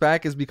Jalen Hurts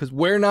back is because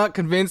we're not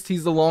convinced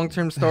he's the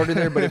long-term starter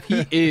there. But if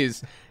he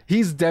is,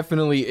 he's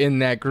definitely in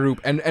that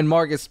group. And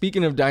Marcus,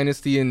 speaking of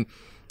dynasty and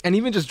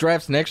even just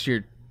drafts next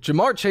year,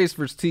 Jamar Chase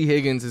versus T.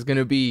 Higgins is going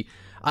to be,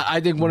 I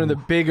think, one of the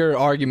bigger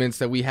arguments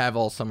that we have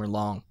all summer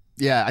long.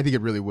 Yeah, I think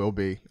it really will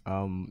be.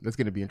 That's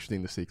going to be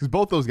interesting to see because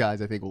both those guys,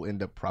 I think, will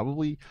end up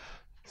probably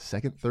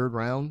second, third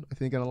round, I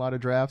think, in a lot of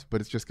drafts,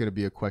 but it's just going to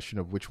be a question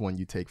of which one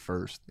you take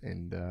first.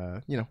 And,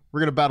 we're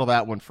going to battle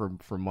that one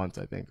for months,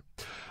 I think.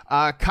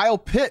 Kyle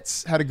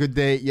Pitts had a good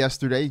day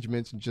yesterday. You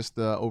mentioned just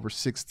over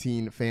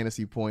 16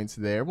 fantasy points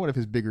there, one of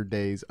his bigger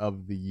days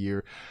of the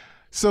year.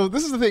 So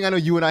this is the thing I know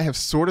you and I have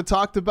sort of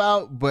talked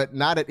about, but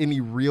not at any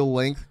real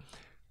length.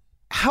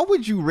 How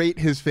would you rate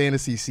his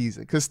fantasy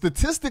season? Because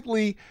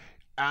statistically,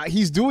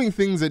 he's doing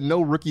things that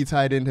no rookie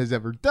tight end has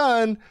ever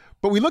done,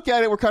 but we look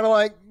at it, we're kind of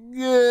like,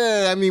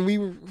 yeah, I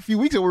mean, a few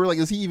weeks ago, we were like,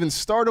 is he even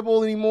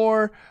startable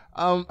anymore?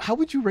 How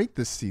would you rate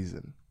this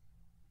season?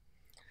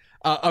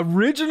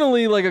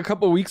 Originally, like a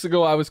couple weeks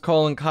ago, I was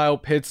calling Kyle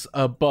Pitts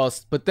a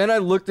bust, but then I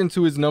looked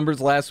into his numbers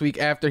last week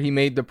after he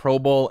made the Pro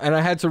Bowl, and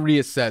I had to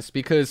reassess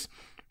because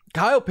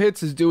Kyle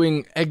Pitts is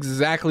doing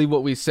exactly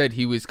what we said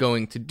he was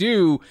going to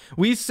do.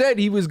 We said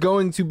he was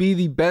going to be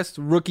the best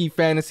rookie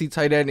fantasy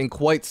tight end in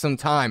quite some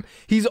time.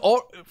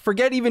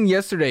 Forget even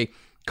yesterday.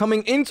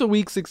 Coming into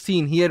week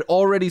 16, he had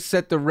already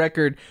set the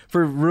record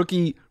for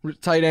rookie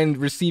tight end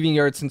receiving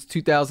yards since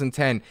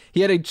 2010.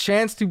 He had a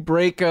chance to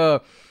break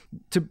a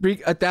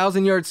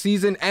 1,000-yard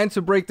season and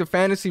to break the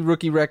fantasy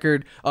rookie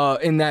record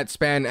in that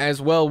span as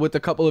well with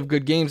a couple of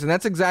good games. And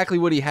that's exactly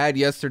what he had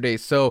yesterday.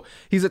 So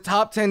he's a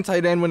top 10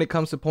 tight end when it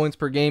comes to points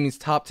per game. He's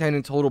top 10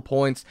 in total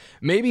points.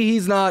 Maybe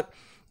he's not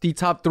the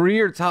top 3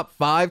 or top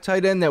 5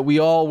 tight end that we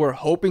all were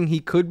hoping he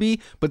could be,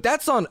 but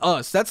that's on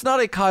us. That's not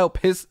a Kyle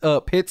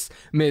Pitts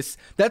miss.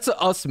 That's a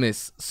us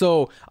miss.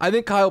 So I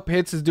think Kyle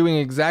Pitts is doing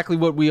exactly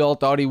what we all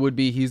thought he would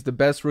be. He's the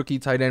best rookie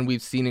tight end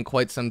we've seen in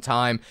quite some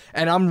time,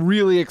 and I'm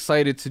really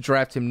excited to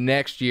draft him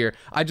next year.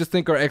 I just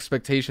think our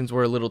expectations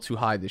were a little too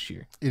high this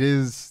year. It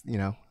is,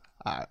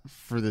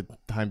 for the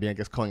time being, I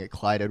guess calling it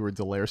Clyde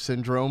Edwards-Helaire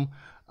syndrome.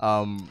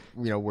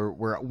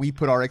 Where we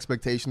put our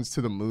expectations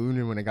to the moon,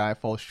 and when a guy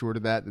falls short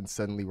of that, then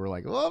suddenly we're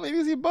like, well, maybe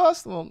is he a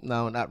bust? Well,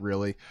 no, not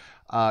really.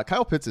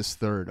 Kyle Pitts is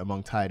third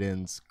among tight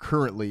ends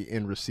currently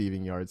in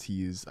receiving yards.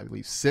 He is, I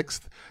believe,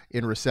 6th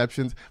in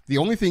receptions. The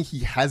only thing he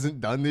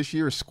hasn't done this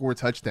year is score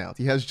touchdowns.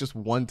 He has just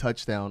 1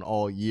 touchdown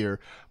all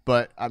year.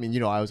 But, I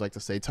mean, I always like to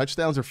say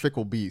touchdowns are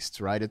fickle beasts,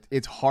 right?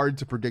 It's hard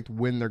to predict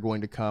when they're going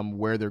to come,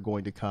 where they're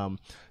going to come.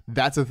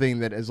 That's a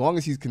thing that as long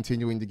as he's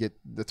continuing to get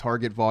the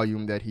target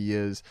volume that he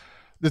is,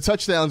 the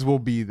touchdowns will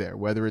be there,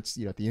 whether it's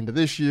at the end of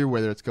this year,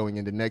 whether it's going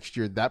into next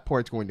year, that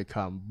part's going to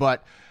come.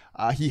 But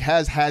he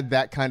has had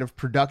that kind of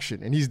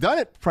production, and he's done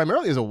it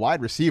primarily as a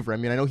wide receiver. I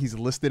mean, I know he's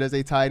listed as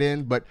a tight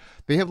end, but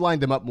they have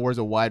lined him up more as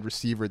a wide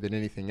receiver than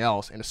anything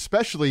else, and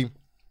especially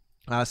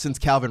since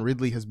Calvin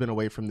Ridley has been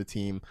away from the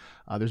team,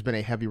 there's been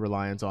a heavy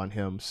reliance on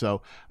him.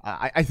 So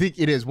I think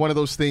it is one of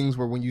those things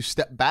where when you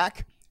step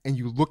back and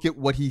you look at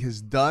what he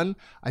has done,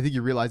 I think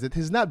you realize it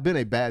has not been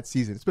a bad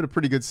season. It's been a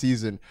pretty good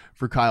season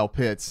for Kyle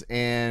Pitts.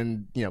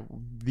 And,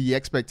 the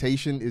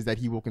expectation is that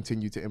he will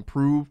continue to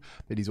improve,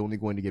 that he's only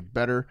going to get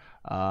better,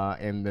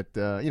 and that,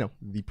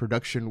 the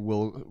production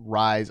will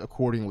rise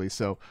accordingly.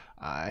 So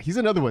he's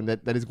another one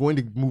that is going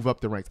to move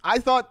up the ranks. I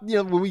thought,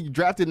 when we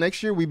drafted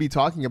next year, we'd be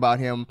talking about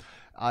him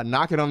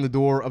knocking on the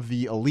door of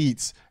the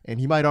elites, and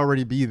he might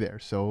already be there.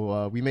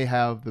 So we may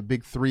have the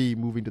big 3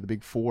 moving to the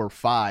big 4 or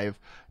 5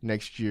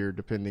 next year,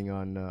 depending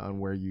on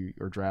where you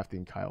are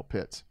drafting Kyle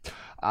Pitts.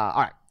 All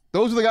right.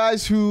 those are the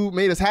guys who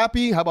made us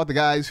happy. How about the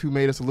guys who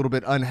made us a little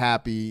bit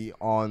unhappy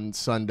on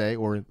Sunday,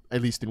 or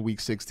at least in Week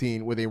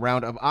 16, with a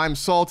round of I'm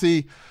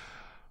Salty.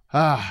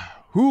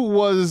 Who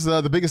was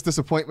the biggest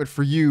disappointment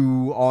for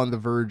you on the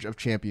verge of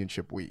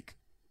championship week?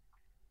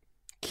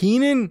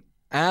 Keenan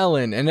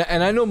Allen. And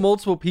I know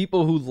multiple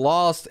people who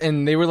lost,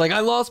 and they were like,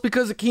 I lost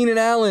because of Keenan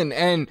Allen.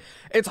 And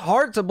it's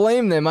hard to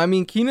blame them. I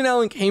mean, Keenan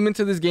Allen came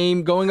into this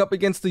game going up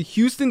against the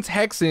Houston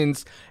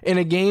Texans in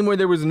a game where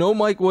there was no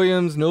Mike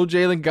Williams, no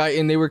Jalen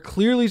Guyton. They were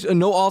clearly,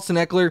 no Austin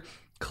Eckler.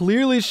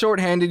 Clearly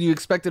shorthanded. You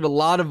expected a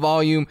lot of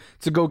volume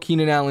to go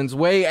Keenan Allen's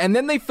way, and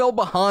then they fell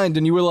behind,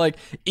 and you were like,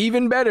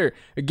 even better.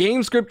 A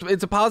game script,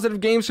 it's a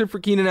positive game script for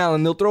Keenan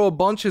Allen. They'll throw a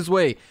bunch his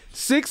way.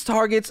 6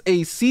 targets,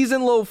 a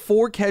season low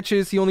 4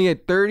 catches. He only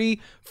had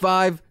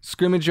 35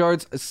 scrimmage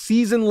yards, a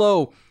season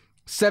low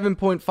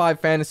 7.5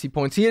 fantasy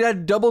points. He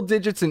had double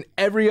digits in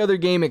every other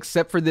game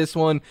except for this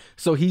one,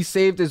 so he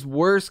saved his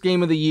worst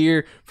game of the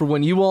year for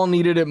when you all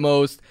needed it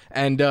most,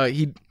 and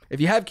if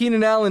you have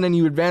Keenan Allen and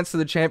you advance to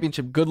the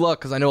championship, good luck,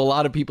 because I know a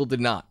lot of people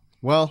did not.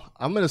 Well,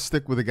 I'm going to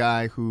stick with a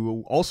guy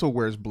who also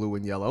wears blue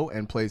and yellow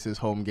and plays his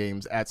home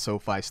games at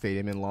SoFi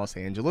Stadium in Los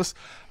Angeles.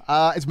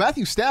 It's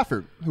Matthew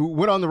Stafford, who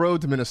went on the road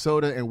to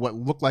Minnesota in what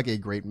looked like a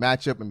great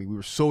matchup. I mean, we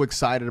were so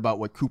excited about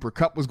what Cooper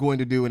Kupp was going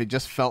to do, and it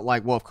just felt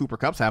like, well, if Cooper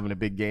Kupp's having a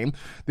big game,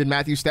 then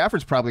Matthew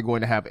Stafford's probably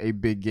going to have a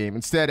big game.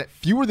 Instead,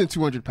 fewer than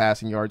 200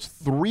 passing yards,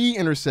 3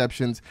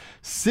 interceptions,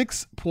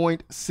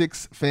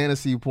 6.6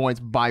 fantasy points,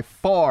 by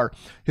far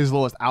his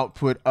lowest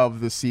output of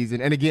the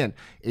season. And again,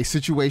 a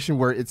situation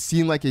where it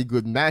seemed like a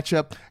good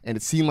matchup, and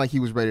it seemed like he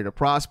was ready to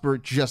prosper,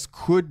 just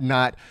could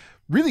not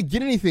really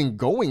get anything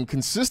going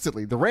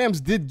consistently. The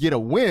Rams did get a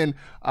win,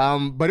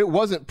 but it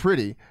wasn't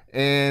pretty,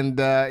 and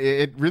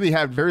it really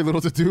had very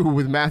little to do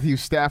with Matthew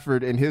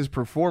Stafford and his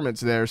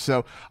performance there.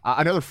 So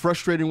another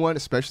frustrating one,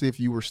 especially if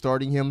you were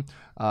starting him,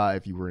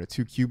 if you were in a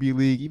 2 QB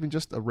league, even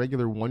just a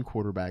regular 1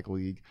 quarterback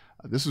league.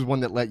 This is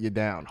one that let you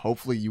down.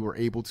 Hopefully you were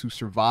able to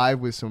survive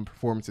with some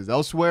performances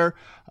elsewhere,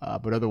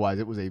 but otherwise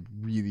it was a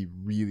really,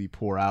 really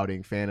poor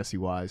outing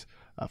fantasy-wise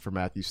for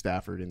Matthew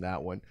Stafford in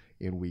that one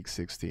in Week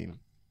 16.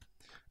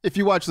 If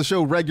you watch the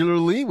show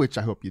regularly, which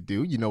I hope you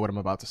do, you know what I'm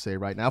about to say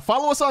right now.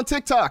 Follow us on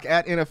TikTok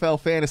at NFL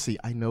Fantasy.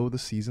 I know the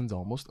season's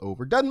almost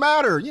over. Doesn't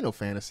matter. You know,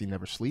 fantasy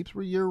never sleeps.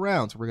 We're year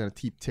round, so we're going to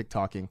keep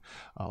TikToking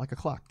like a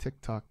clock.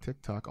 Tick-tock,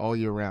 tick-tock, all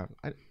year round.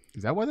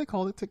 Is that why they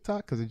call it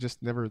TikTok? Because it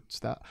just never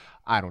stops?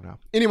 I don't know.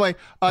 Anyway,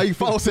 you can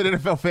follow us at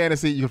NFL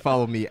Fantasy. You can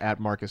follow me at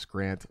Marcus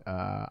Grant.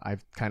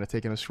 I've kind of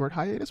taken a short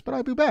hiatus, but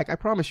I'll be back. I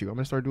promise you. I'm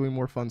going to start doing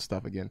more fun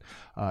stuff again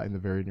in the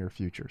very near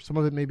future. Some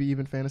of it may be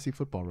even fantasy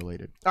football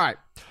related. All right.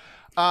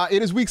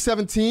 It is Week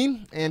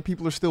 17, and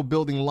people are still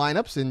building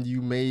lineups, and you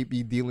may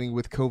be dealing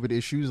with COVID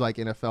issues like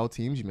NFL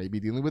teams. You may be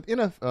dealing with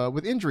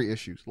injury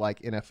issues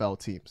like NFL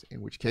teams,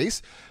 in which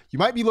case you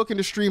might be looking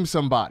to stream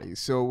somebody.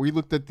 So we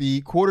looked at the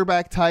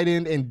quarterback, tight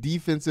end, and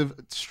defensive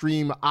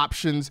stream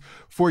options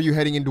for you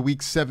heading into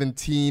Week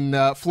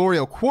 17.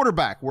 Florio,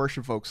 quarterback, where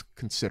should folks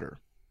consider?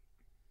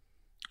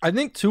 I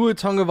think Tua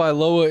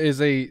Tagovailoa is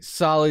a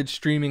solid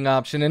streaming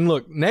option. And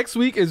look, next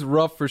week is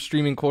rough for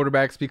streaming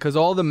quarterbacks because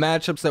all the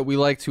matchups that we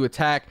like to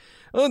attack,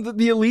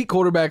 the elite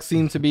quarterbacks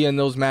seem to be in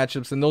those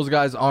matchups, and those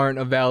guys aren't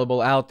available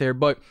out there.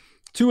 But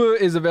Tua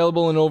is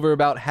available in over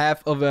about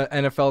half of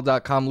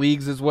NFL.com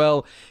leagues as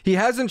well. He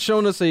hasn't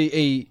shown us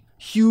a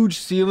huge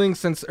ceiling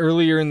since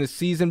earlier in the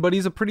season, but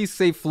he's a pretty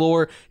safe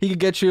floor. He could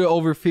get you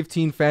over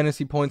 15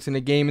 fantasy points in a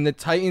game, and the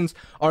Titans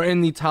are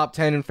in the top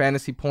 10 in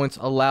fantasy points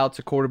allowed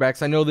to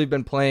quarterbacks. I know they've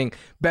been playing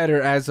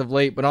better as of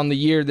late, but on the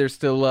year, they're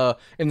still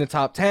in the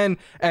top 10,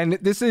 and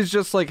this is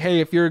just like, hey,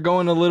 if you're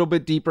going a little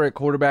bit deeper at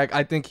quarterback,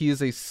 I think he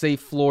is a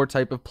safe floor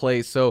type of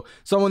play, so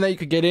someone that you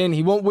could get in.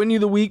 He won't win you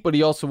the week, but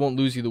he also won't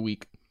lose you the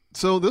week.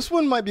 So this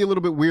one might be a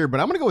little bit weird, but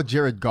I'm going to go with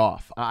Jared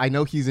Goff. I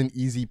know he's an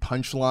easy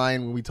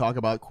punchline when we talk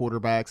about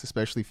quarterbacks,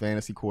 especially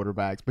fantasy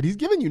quarterbacks, but he's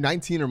given you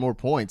 19 or more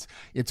points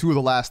in 2 of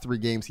the last 3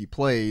 games he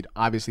played.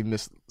 Obviously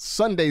missed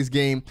Sunday's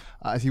game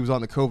as he was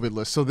on the COVID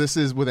list. So this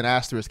is with an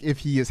asterisk if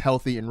he is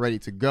healthy and ready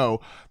to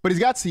go. But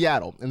he's got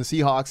Seattle, and the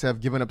Seahawks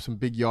have given up some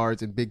big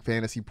yards and big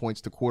fantasy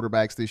points to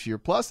quarterbacks this year.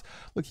 Plus,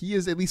 look, he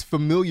is at least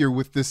familiar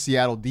with this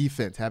Seattle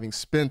defense, having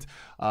spent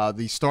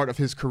the start of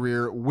his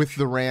career with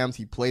the Rams.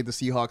 He played the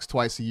Seahawks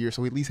twice a year,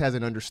 so he at least has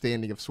an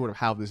understanding of sort of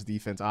how this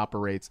defense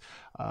operates.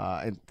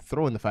 And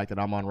throw in the fact that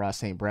Amon-Ra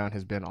St. Brown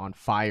has been on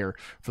fire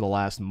for the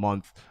last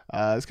month.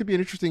 This could be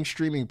an interesting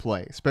streaming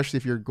play, especially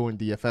if you're going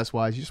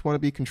DFS-wise. You just want to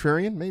be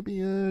contrarian. Maybe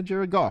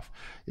Jared Goff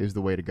is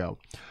the way to go.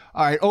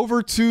 All right,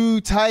 over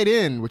to tight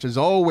end, which is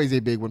always a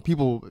big one.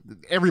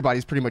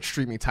 Everybody's pretty much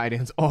streaming tight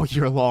ends all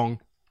year long.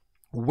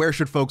 Where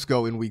should folks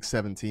go in Week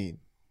 17?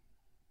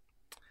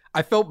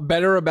 I felt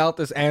better about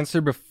this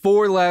answer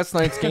before last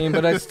night's game,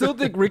 but I still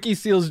think Ricky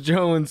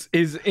Seals-Jones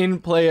is in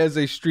play as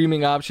a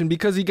streaming option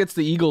because he gets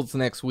the Eagles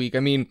next week.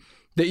 I mean,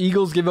 The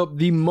Eagles give up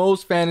the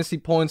most fantasy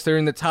points. They're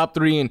in the top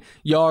 3 in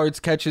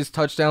yards, catches,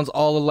 touchdowns,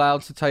 all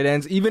allowed to tight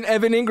ends. Even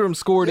Evan Ingram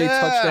scored a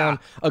touchdown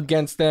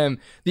against them.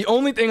 The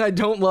only thing I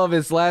don't love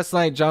is last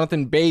night,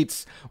 Jonathan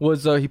Bates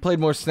was he played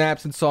more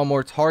snaps and saw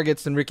more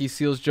targets than Ricky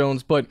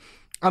Seals-Jones, but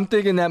I'm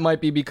thinking that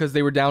might be because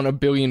they were down 1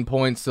 billion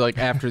points like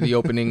after the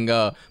opening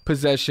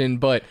possession.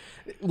 But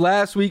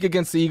last week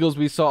against the Eagles,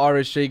 we saw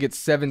RSJ get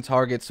 7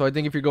 targets. So I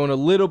think if you're going a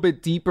little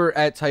bit deeper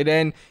at tight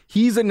end,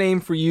 he's a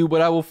name for you.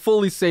 But I will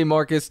fully say,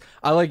 Marcus,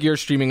 I like your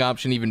streaming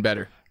option even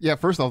better. Yeah,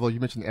 first off, though,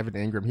 you mentioned Evan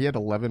Ingram. He had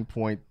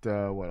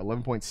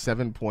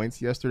 11.7 points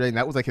yesterday, and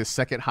that was like his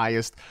second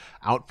highest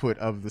output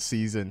of the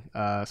season.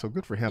 So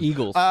good for him.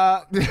 Eagles.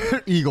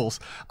 Eagles.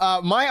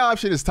 My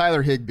option is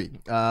Tyler Higbee.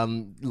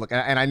 Look,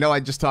 and I know I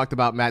just talked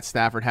about Matt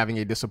Stafford having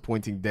a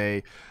disappointing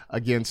day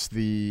against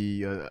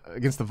the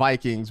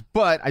Vikings,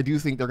 but I do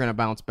think they're going to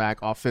bounce back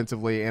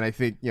offensively, and I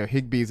think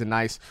Higbee is a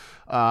nice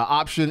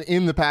option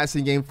in the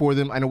passing game for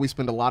them. I know we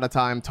spend a lot of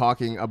time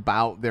talking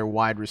about their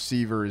wide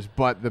receivers,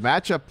 but the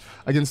matchup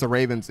against the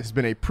Ravens has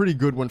been a pretty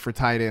good one for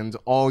tight ends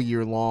all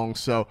year long.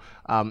 So,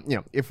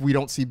 if we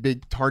don't see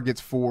big targets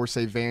for,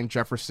 say, Van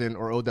Jefferson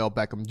or Odell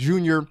Beckham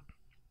Jr.,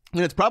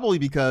 and it's probably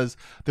because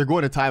they're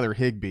going to Tyler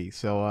Higbee.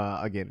 So,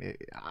 again,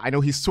 I know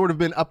he's sort of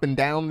been up and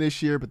down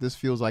this year, but this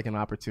feels like an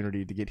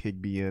opportunity to get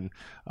Higbee in,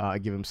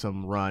 give him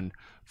some run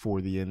for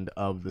the end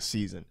of the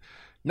season.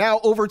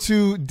 Now over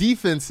to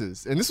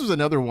defenses, and this was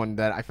another one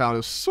that I found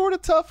was sort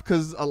of tough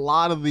because a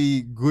lot of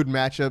the good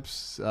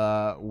matchups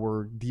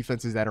were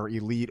defenses that are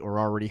elite or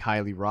already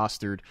highly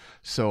rostered.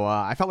 So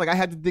I felt like I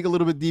had to dig a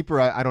little bit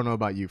deeper. I don't know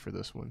about you for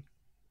this one.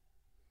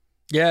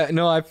 Yeah,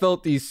 no, I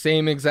felt the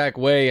same exact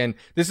way, and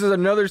this is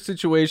another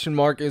situation,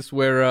 Marcus,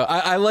 where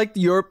I liked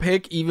your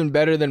pick even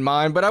better than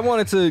mine, but I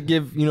wanted to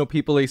give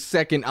people a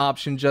second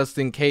option just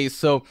in case.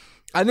 So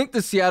I think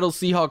the Seattle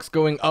Seahawks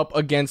going up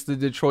against the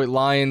Detroit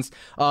Lions,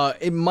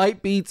 it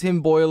might be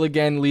Tim Boyle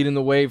again leading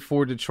the way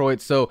for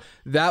Detroit, so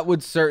that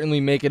would certainly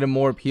make it a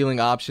more appealing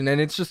option, and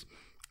it's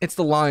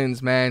the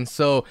Lions, man.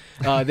 So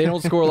they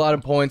don't score a lot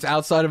of points.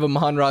 Outside of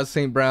Amon-Ra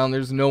St. Brown,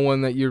 there's no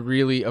one that you're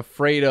really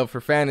afraid of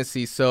for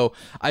fantasy. So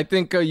I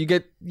think you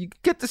get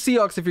the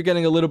Seahawks if you're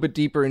getting a little bit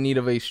deeper in need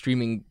of a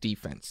streaming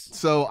defense.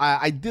 So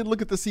I did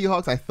look at the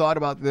Seahawks. I thought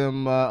about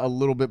them a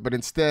little bit, but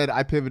instead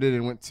I pivoted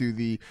and went to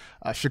the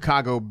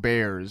Chicago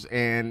Bears.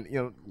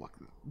 And,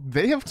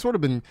 they have sort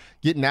of been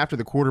getting after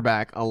the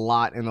quarterback a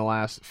lot in the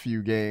last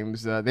few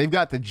games. They've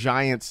got the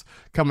Giants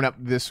coming up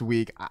this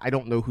week. I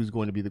don't know who's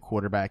going to be the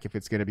quarterback, if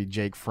it's going to be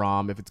Jake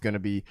Fromm, if it's going to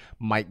be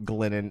Mike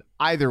Glennon.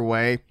 Either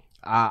way,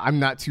 I'm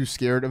not too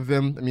scared of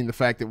them. I mean, the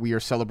fact that we are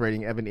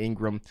celebrating Evan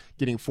Ingram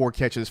getting 4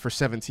 catches for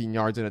 17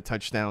 yards and a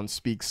touchdown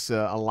speaks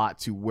a lot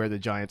to where the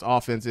Giants'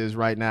 offense is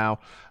right now.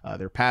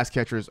 Their pass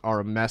catchers are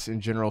a mess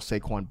in general.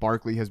 Saquon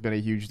Barkley has been a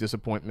huge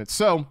disappointment.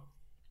 So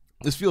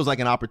this feels like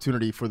an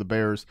opportunity for the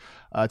Bears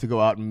to go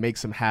out and make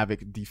some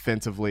havoc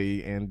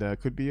defensively, and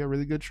could be a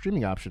really good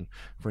streaming option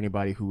for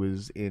anybody who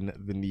is in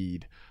the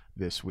need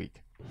this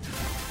week.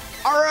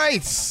 All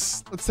right,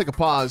 let's take a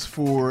pause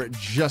for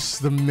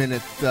just a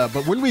minute.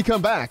 But when we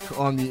come back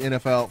on the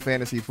NFL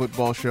Fantasy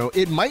Football Show,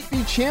 it might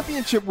be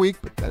championship week,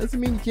 but that doesn't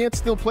mean you can't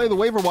still play the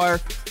waiver wire.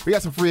 We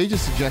got some free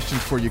agent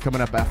suggestions for you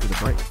coming up after the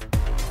break.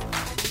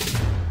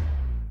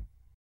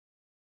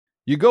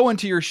 You go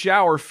into your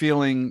shower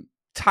feeling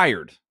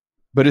tired,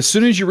 but as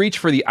soon as you reach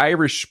for the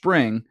Irish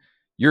Spring,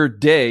 your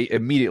day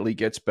immediately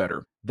gets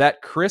better.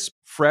 That crisp,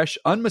 fresh,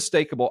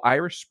 unmistakable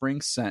Irish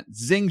Spring scent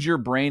zings your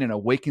brain and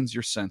awakens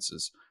your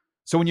senses.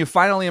 So when you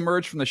finally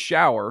emerge from the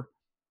shower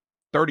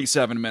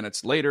 37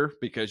 minutes later,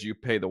 because you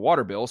pay the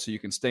water bill so you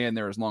can stay in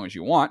there as long as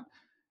you want,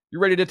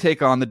 you're ready to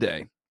take on the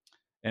day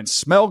and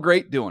smell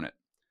great doing it.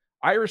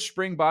 Irish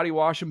Spring Body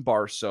Wash and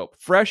Bar Soap.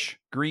 Fresh,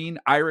 green,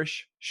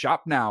 Irish.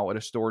 Shop now at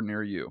a store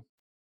near you.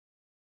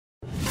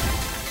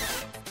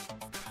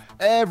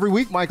 Every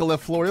week, Michael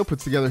F. Florio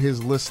puts together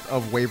his list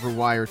of waiver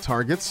wire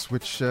targets,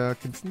 which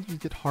continues to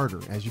get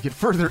harder as you get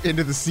further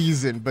into the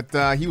season.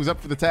 But he was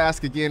up for the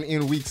task again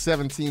in Week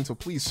 17, so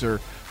please, sir,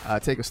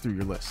 take us through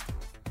your list.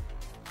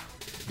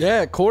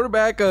 Yeah,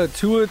 quarterback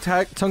Tua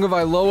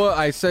Tagovailoa.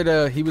 I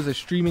said he was a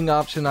streaming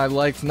option I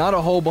liked. Not a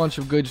whole bunch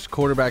of good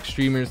quarterback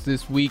streamers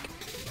this week.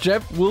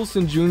 Jeff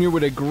Wilson Jr.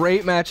 with a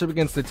great matchup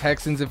against the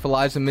Texans if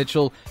Elijah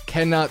Mitchell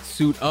cannot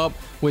suit up.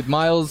 With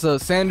Miles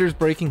Sanders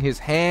breaking his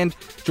hand,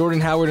 Jordan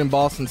Howard and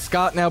Boston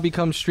Scott now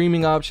become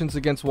streaming options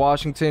against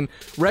Washington.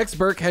 Rex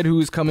Burkhead, who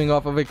is coming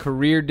off of a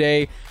career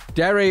day.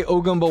 Dare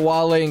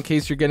Ogunbowale, in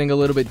case you're getting a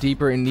little bit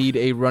deeper and need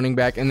a running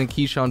back. And then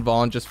Keyshawn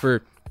Vaughn, just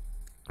for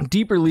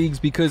deeper leagues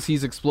because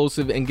he's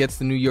explosive and gets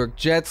the New York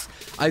Jets.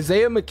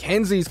 Isaiah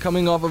McKenzie's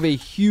coming off of a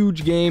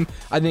huge game.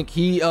 I think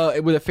he,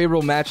 with a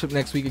favorable matchup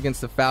next week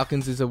against the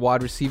Falcons, is a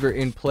wide receiver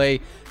in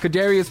play.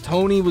 Kadarius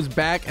Toney was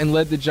back and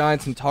led the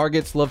Giants in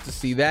targets. Love to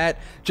see that.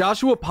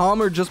 Joshua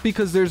Palmer, just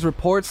because there's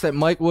reports that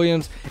Mike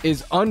Williams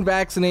is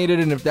unvaccinated,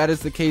 and if that is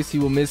the case, he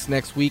will miss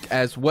next week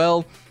as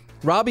well.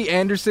 Robbie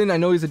Anderson, I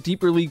know he's a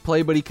deeper league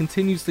play, but he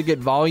continues to get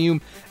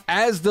volume,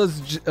 as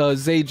does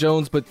Zay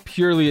Jones, but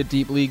purely a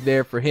deep league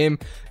there for him.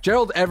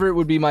 Gerald Everett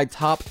would be my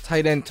top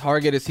tight end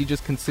target as he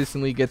just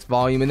consistently gets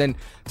volume. And then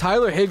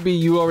Tyler Higbee,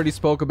 you already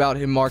spoke about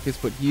him, Marcus,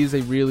 but he is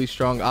a really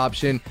strong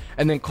option.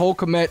 And then Cole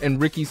Kmet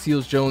and Ricky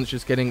Seals-Jones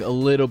just getting a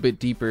little bit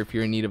deeper if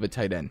you're in need of a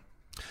tight end.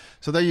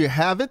 So there you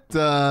have it,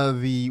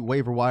 the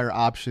waiver wire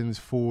options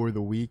for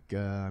the week.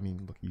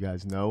 Look, you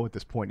guys know at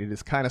this point it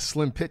is kind of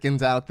slim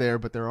pickings out there,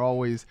 but there are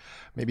always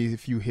maybe a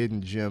few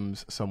hidden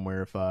gems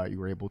somewhere if you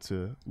were able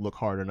to look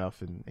hard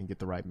enough and get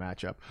the right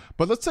matchup.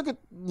 But let's take a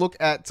look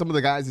at some of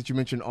the guys that you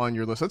mentioned on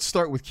your list. Let's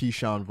start with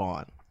Keyshawn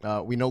Vaughn.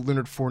 We know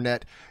Leonard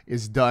Fournette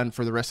is done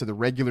for the rest of the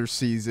regular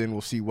season.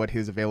 We'll see what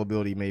his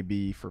availability may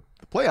be for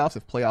the playoffs,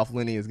 if Playoff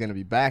Lenny is going to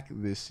be back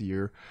this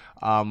year.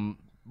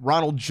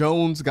 Ronald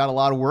Jones got a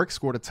lot of work,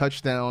 scored a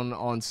touchdown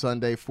on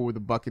Sunday for the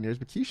Buccaneers,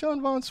 but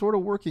Keyshawn Vaughn sort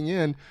of working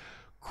in.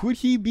 Could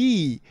he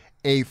be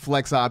a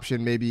flex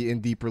option maybe in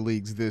deeper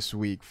leagues this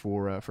week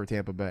for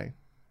Tampa Bay?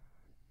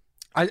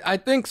 I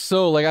think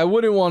so. Like I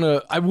wouldn't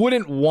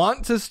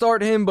want to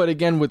start him, but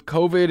again, with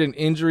COVID and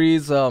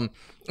injuries, and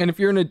if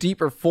you're in a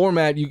deeper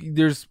format,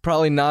 there's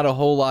probably not a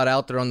whole lot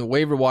out there on the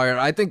waiver wire.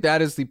 I think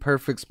that is the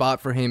perfect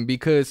spot for him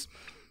because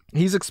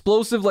he's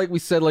explosive, like we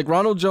said. Like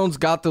Ronald Jones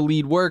got the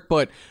lead work,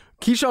 but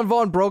Keyshawn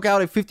Vaughn broke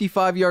out a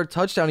 55-yard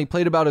touchdown. He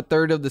played about a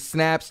third of the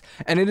snaps,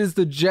 and it is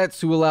the Jets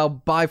who allow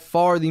by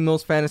far the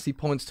most fantasy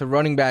points to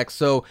running backs.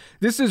 So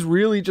this is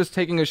really just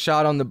taking a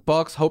shot on the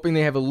Bucs, hoping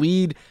they have a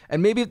lead.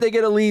 And maybe if they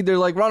get a lead, they're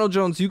like, Ronald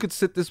Jones, you could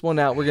sit this one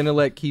out. We're going to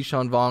let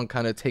Keyshawn Vaughn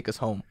kind of take us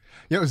home.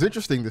 Yeah, it was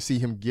interesting to see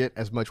him get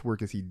as much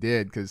work as he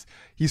did because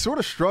he sort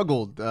of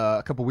struggled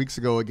a couple weeks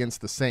ago against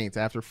the Saints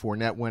after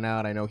Fournette went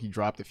out. I know he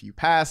dropped a few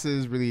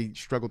passes, really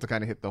struggled to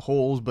kind of hit the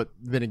holes, but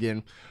then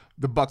again,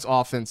 the Bucs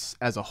offense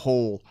as a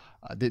whole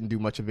didn't do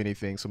much of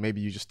anything, so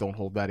maybe you just don't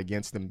hold that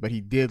against him. But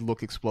he did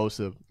look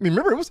explosive. I mean,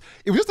 remember, it was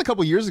just a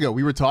couple years ago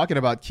we were talking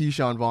about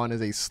Keyshawn Vaughn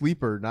as a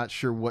sleeper, not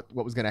sure what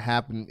was going to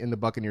happen in the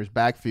Buccaneers'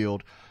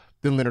 backfield.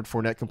 Then Leonard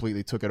Fournette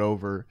completely took it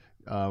over.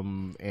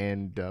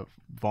 And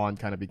Vaughn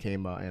kind of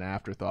became an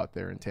afterthought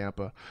there in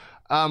Tampa.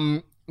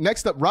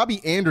 Next up,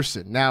 Robbie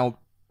Anderson. Now,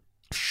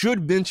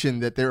 should mention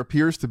that there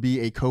appears to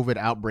be a COVID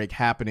outbreak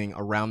happening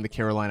around the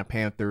Carolina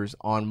Panthers.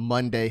 On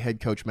Monday,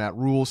 head coach Matt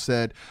Rule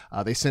said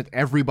they sent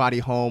everybody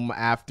home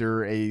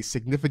after a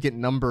significant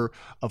number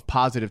of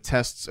positive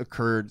tests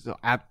occurred. So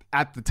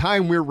at the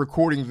time we're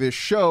recording this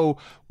show,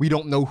 we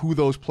don't know who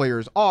those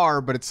players are,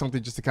 but it's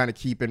something just to kind of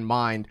keep in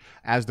mind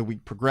as the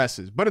week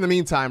progresses. But in the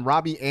meantime,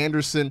 Robbie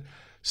Anderson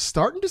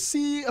starting to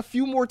see a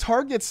few more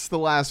targets the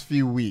last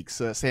few weeks.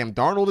 Sam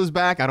Darnold is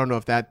back. I don't know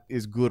if that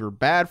is good or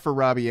bad for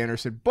Robbie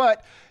Anderson,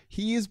 but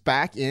he is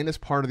back in as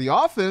part of the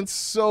offense.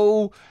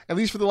 So at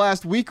least for the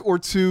last week or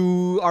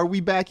two, are we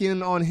back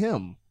in on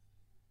him?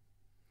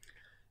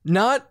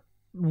 Not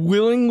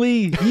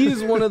willingly. He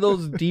is one of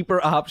those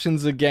deeper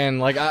options again.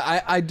 Like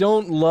I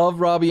don't love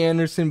Robbie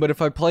Anderson, but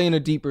if I play in a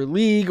deeper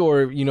league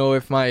or,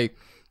 if my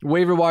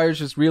waiver wire is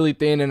just really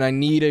thin and I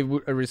need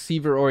a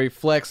receiver or a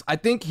flex, I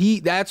think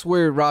that's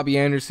where Robbie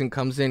Anderson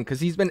comes in because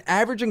he's been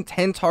averaging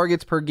 10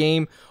 targets per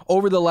game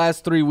over the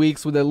last 3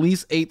 weeks with at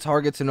least 8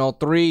 targets in all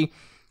 3.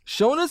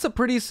 Showing us a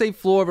pretty safe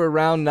floor of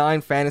around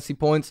 9 fantasy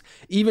points,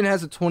 even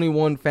has a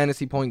 21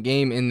 fantasy point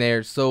game in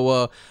there.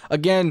 So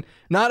again,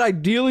 not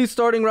ideally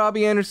starting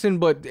Robbie Anderson,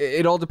 but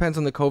it all depends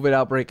on the COVID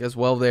outbreak as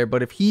well there.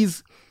 But if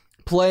he's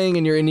playing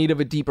and you're in need of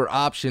a deeper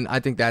option,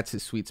 I think that's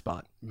his sweet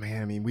spot.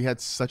 Man, I mean, we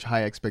had such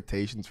high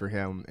expectations for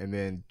him and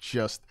then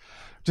just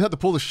had to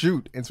pull the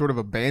chute and sort of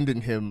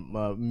abandon him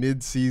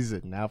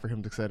mid-season. Now for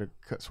him to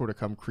sort of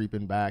come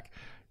creeping back.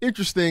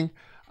 Interesting.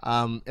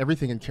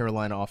 Everything in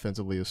Carolina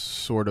offensively is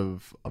sort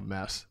of a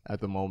mess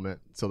at the moment.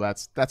 So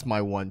that's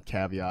my one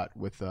caveat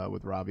with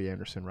Robbie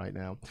Anderson right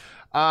now.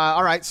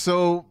 All right,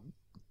 so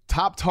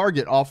top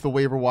target off the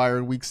waiver wire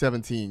in week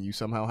 17. You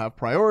somehow have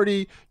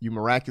priority. You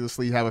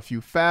miraculously have a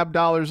few fab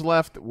dollars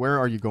left. Where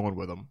are you going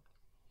with them?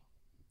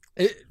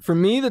 For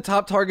me, the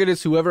top target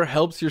is whoever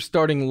helps your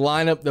starting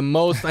lineup the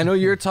most. I know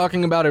you're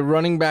talking about a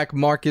running back,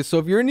 Marcus. So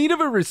if you're in need of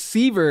a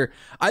receiver,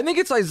 I think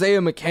it's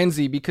Isaiah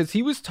McKenzie because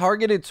he was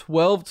targeted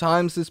 12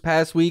 times this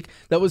past week.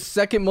 That was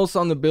second most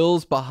on the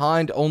Bills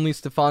behind only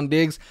Stephon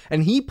Diggs,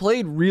 and he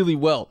played really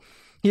well.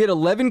 He had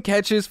 11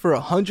 catches for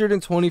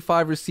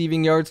 125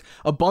 receiving yards,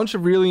 a bunch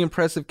of really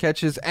impressive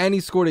catches, and he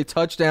scored a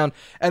touchdown.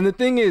 And the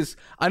thing is,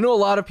 I know a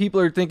lot of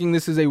people are thinking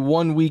this is a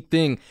 1 week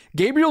thing.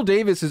 Gabriel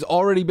Davis has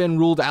already been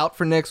ruled out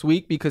for next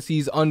week because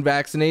he's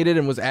unvaccinated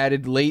and was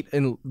added late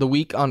in the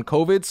week on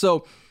COVID.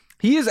 So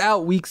he is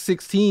out week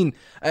 17.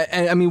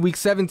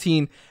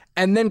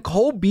 And then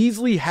Cole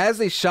Beasley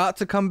has a shot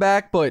to come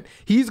back, but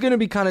he's going to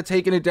be kind of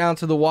taking it down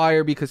to the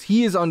wire because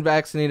he is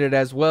unvaccinated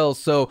as well.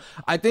 So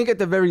I think at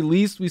the very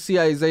least, we see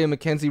Isaiah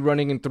McKenzie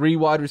running in 3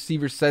 wide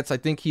receiver sets. I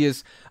think he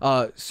has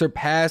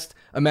surpassed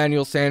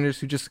Emmanuel Sanders,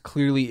 who just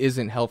clearly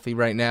isn't healthy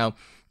right now.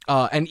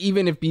 And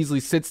even if Beasley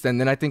sits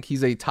then I think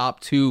he's a top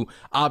 2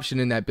 option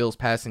in that Bills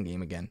passing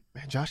game again.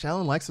 Man, Josh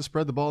Allen likes to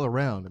spread the ball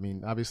around. I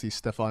mean, obviously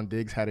Stephon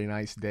Diggs had a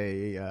nice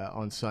day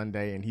on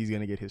Sunday, and he's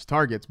going to get his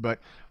targets, but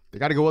they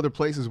got to go other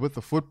places with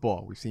the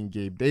football. We've seen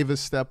Gabe Davis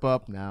step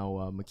up,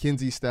 now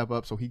McKenzie step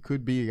up, so he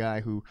could be a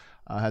guy who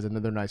has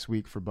another nice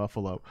week for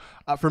Buffalo.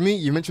 For me,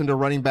 you mentioned a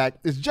running back.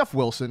 It's Jeff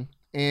Wilson.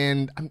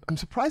 And I'm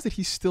surprised that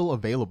he's still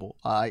available.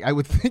 I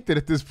would think that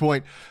at this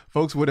point,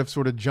 folks would have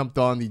sort of jumped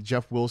on the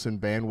Jeff Wilson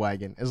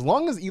bandwagon. As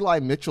long as Eli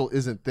Mitchell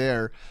isn't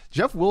there,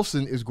 Jeff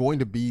Wilson is going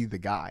to be the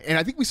guy. And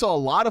I think we saw a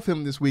lot of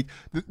him this week.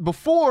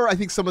 Before, I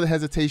think some of the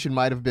hesitation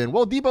might have been,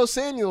 well, Deebo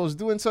Samuel is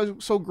doing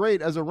so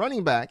great as a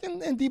running back.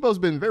 And Deebo's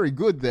been very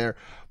good there.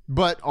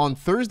 But on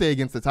Thursday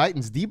against the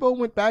Titans, Deebo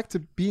went back to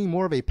being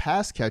more of a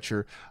pass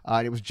catcher.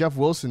 It was Jeff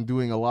Wilson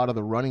doing a lot of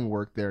the running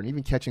work there and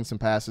even catching some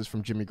passes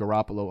from Jimmy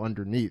Garoppolo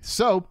underneath.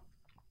 So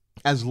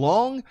as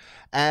long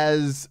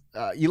as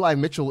Eli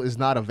Mitchell is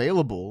not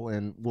available,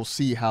 and we'll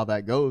see how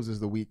that goes as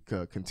the week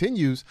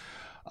continues,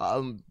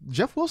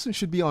 Jeff Wilson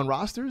should be on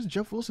rosters.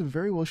 Jeff Wilson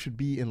very well should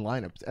be in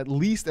lineups, at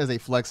least as a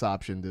flex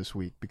option this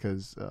week,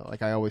 because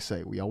like I always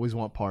say, we always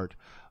want part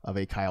of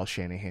a Kyle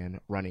Shanahan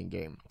running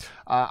game.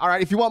 All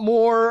right, if you want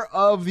more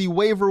of the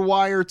waiver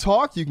wire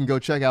talk, you can go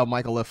check out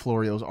Michael F.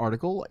 Florio's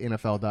article,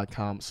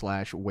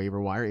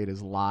 NFL.com/waiverwire. It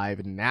is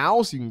live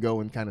now, so you can go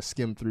and kind of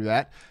skim through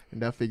that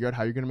and figure out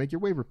how you're going to make your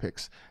waiver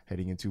picks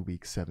heading into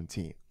week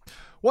 17.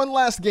 One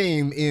last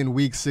game in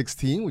week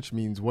 16, which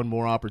means one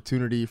more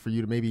opportunity for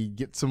you to maybe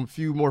get some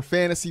few more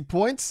fantasy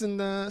points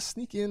and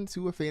sneak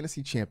into a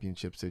fantasy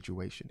championship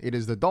situation. It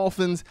is the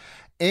Dolphins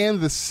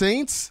and the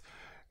Saints.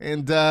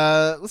 And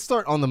let's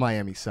start on the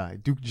Miami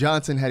side. Duke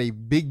Johnson had a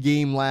big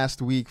game last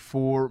week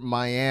for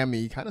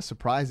Miami, kind of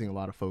surprising a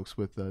lot of folks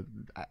with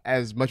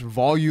as much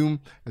volume,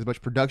 as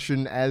much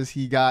production as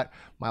he got.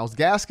 Myles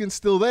Gaskin's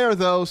still there,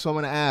 though, so I'm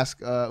going to ask,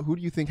 who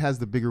do you think has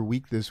the bigger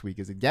week this week?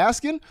 Is it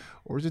Gaskin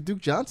or is it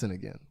Duke Johnson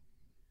again?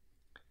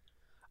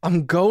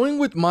 I'm going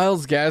with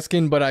Myles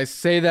Gaskin, but I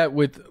say that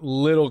with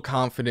little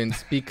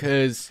confidence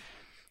because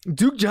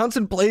Duke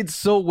Johnson played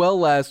so well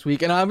last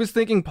week, and I was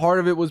thinking part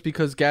of it was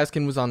because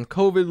Gaskin was on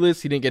COVID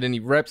list. He didn't get any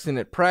reps in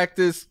at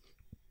practice.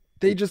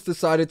 They just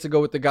decided to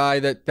go with the guy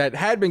that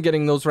had been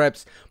getting those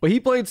reps, but he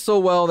played so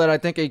well that I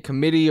think a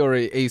committee or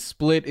a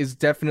split is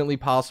definitely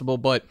possible,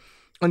 but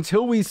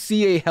until we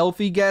see a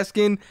healthy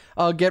Gaskin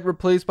get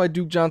replaced by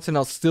Duke Johnson,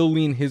 I'll still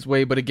lean his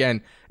way. But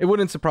again, it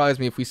wouldn't surprise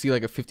me if we see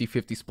like a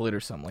 50-50 split or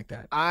something like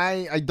that.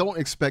 I don't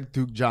expect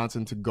Duke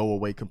Johnson to go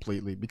away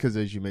completely because,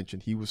 as you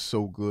mentioned, he was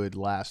so good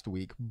last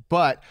week.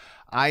 But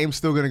I am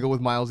still going to go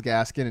with Myles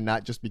Gaskin, and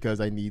not just because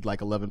I need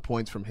like 11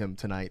 points from him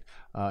tonight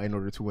in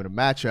order to win a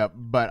matchup.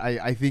 But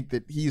I think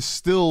that he's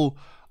still,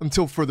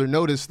 until further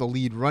notice, the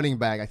lead running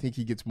back. I think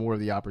he gets more of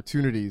the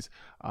opportunities.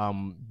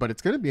 But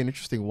it's going to be an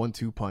interesting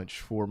 1-2 punch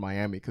for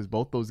Miami because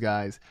both those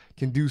guys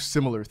can do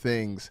similar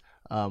things.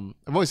 I've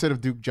always said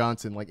of Duke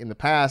Johnson, like in the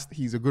past,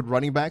 he's a good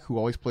running back who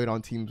always played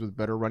on teams with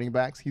better running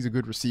backs. He's a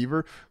good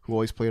receiver who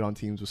always played on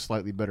teams with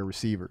slightly better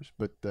receivers.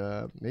 But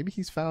maybe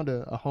he's found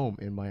a home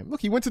in Miami.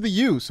 Look, he went to the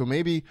U, so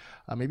maybe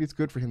it's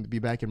good for him to be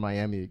back in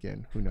Miami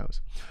again. Who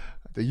knows?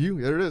 The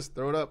U, there it is.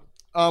 Throw it up.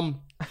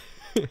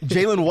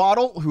 Jalen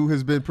Waddle, who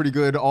has been pretty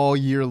good all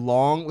year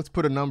long. Let's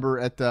put a number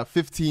at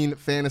 15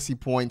 fantasy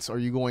points. Are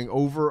you going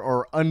over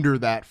or under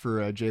that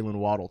for Jalen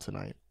Waddle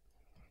tonight?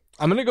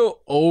 I'm going to go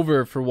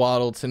over for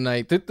Waddle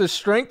tonight. The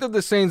strength of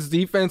the Saints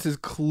defense is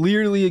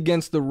clearly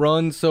against the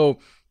run. So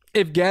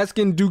if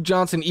Gaskin, Duke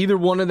Johnson, either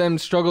one of them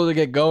struggle to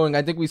get going,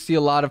 I think we see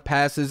a lot of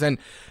passes. And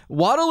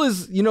Waddle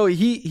is,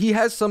 he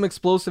has some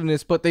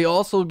explosiveness, but they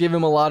also give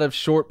him a lot of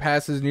short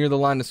passes near the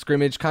line of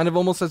scrimmage, kind of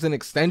almost as an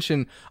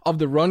extension of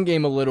the run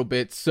game a little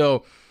bit.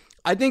 So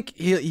I think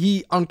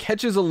he on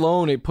catches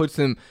alone, it puts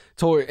him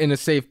in a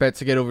safe bet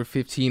to get over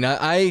 15.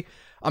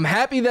 I'm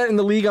happy that in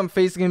the league I'm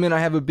facing him in, I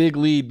have a big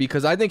lead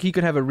because I think he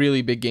could have a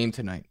really big game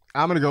tonight.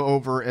 I'm going to go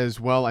over as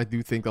well. I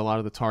do think a lot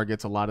of the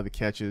targets, a lot of the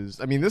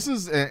catches. I mean, this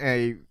is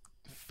a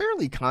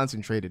fairly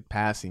concentrated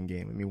passing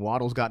game. I mean,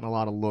 Waddle's gotten a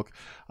lot of look.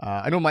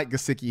 I know Mike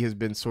Gesicki has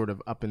been sort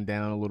of up and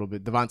down a little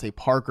bit. Devontae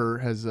Parker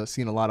has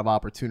seen a lot of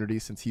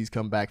opportunities since he's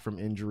come back from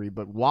injury,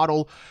 but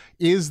Waddle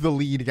is the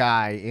lead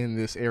guy in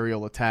this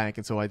aerial attack.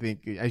 And so I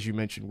think, as you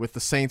mentioned, with the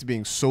Saints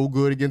being so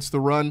good against the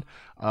run,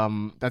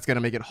 that's going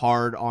to make it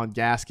hard on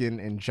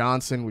Gaskin and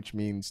Johnson, which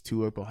means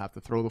Tua will have to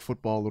throw the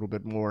football a little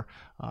bit more,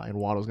 and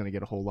Waddle's going to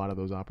get a whole lot of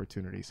those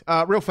opportunities.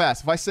 Real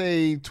fast, if I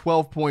say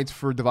 12 points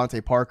for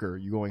Devontae Parker, are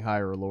you going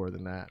higher or lower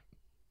than that?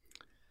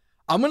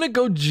 I'm going to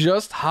go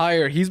just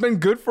higher. He's been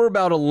good for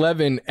about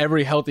 11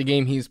 every healthy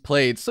game he's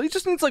played, so he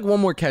just needs like one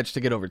more catch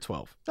to get over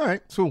 12. All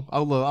right, so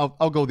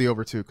I'll go the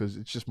over too because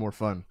it's just more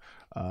fun,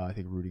 I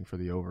think, rooting for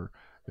the over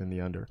than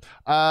the under.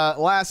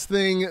 Last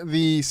thing,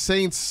 the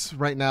Saints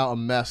right now a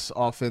mess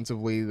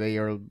offensively. They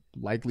are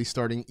likely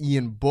starting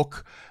Ian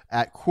Book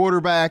at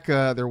quarterback.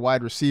 Their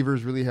wide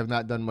receivers really have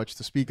not done much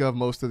to speak of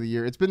most of the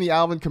year. It's been the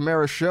Alvin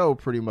Kamara show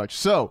pretty much.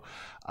 So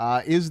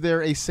is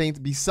there a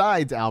Saint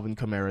besides Alvin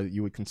Kamara that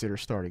you would consider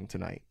starting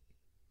tonight?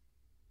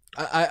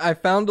 I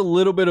found a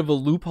little bit of a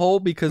loophole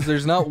because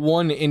there's not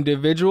one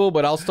individual,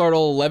 but I'll start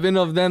all 11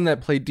 of them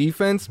that play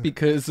defense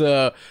because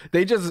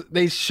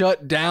they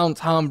shut down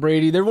Tom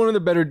Brady. They're one of the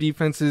better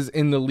defenses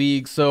in the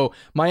league. So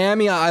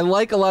Miami, I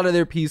like a lot of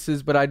their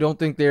pieces, but I don't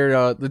think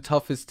they're the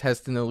toughest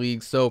test in the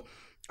league. So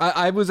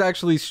I was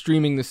actually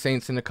streaming the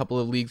Saints in a couple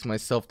of leagues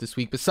myself this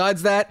week.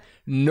 Besides that,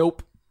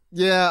 nope.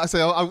 Yeah, I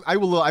say I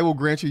will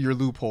grant you your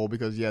loophole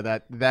because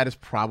that is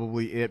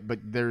probably it. But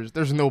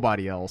there's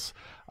nobody else.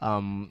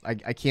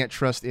 I can't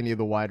trust any of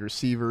the wide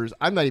receivers.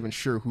 I'm not even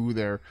sure who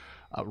their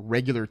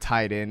regular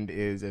tight end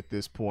is at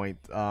this point.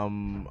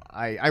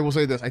 I will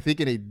say this: I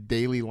think in a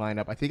daily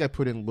lineup, I think I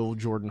put in Lil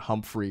Jordan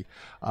Humphrey,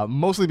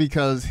 mostly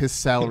because his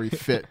salary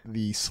fit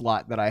the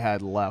slot that I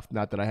had left.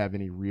 Not that I have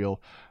any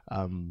real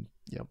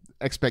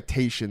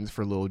expectations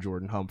for Lil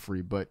Jordan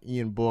Humphrey, but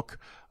Ian Book,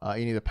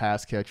 any of the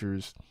pass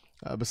catchers.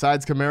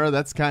 Besides Kamara,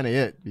 that's kind of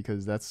it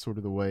because that's sort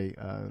of the way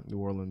New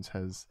Orleans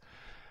has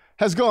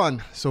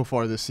gone so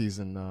far this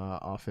season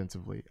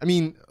offensively. I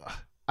mean,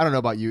 I don't know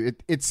about you.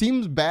 It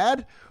seems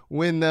bad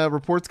when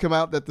reports come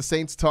out that the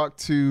Saints talked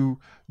to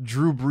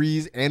Drew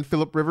Brees and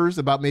Phillip Rivers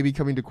about maybe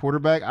coming to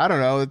quarterback. I don't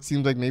know. It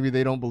seems like maybe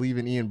they don't believe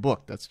in Ian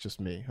Book. That's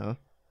just me, huh?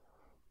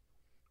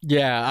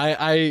 Yeah,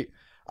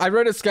 I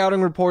read a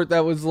scouting report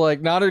that was like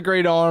not a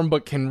great arm,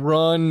 but can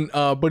run,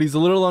 but he's a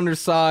little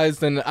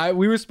undersized. And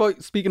we were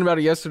speaking about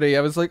it yesterday.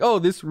 I was like, oh,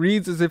 this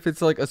reads as if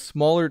it's like a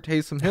smaller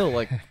Taysom Hill.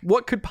 Like,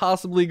 what could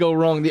possibly go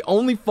wrong? The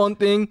only fun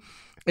thing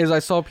is I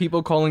saw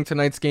people calling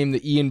tonight's game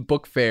the Ian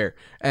Book Fair,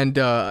 and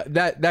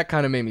that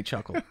kind of made me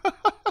chuckle.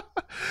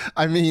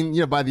 I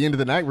mean, by the end of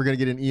the night, we're gonna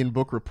get an Ian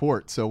Book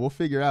report, so we'll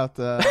figure out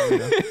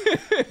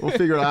we'll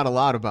figure out a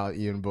lot about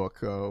Ian Book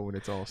when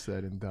it's all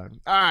said and done.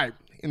 All right.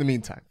 In the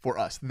meantime, for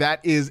us, that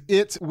is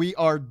it. We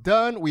are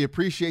done. We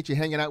appreciate you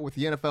hanging out with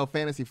the NFL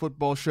Fantasy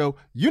Football Show.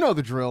 You know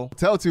the drill.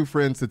 Tell two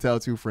friends to tell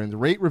two friends.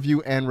 Rate,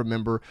 review, and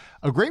remember,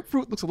 a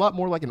grapefruit looks a lot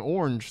more like an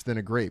orange than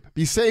a grape.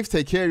 Be safe,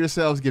 take care of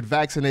yourselves, get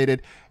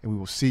vaccinated, and we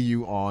will see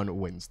you on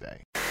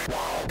Wednesday.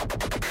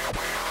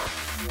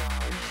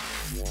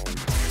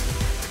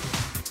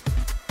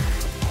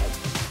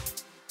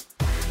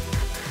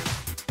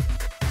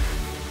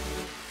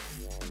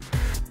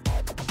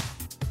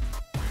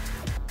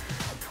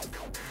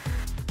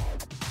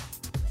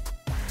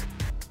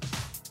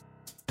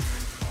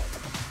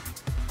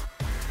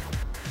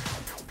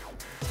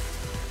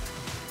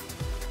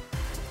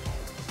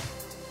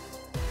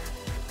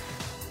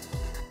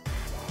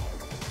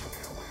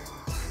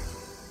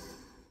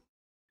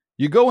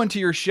 You go into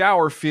your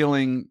shower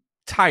feeling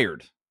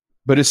tired,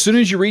 but as soon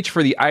as you reach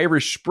for the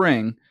Irish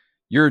Spring,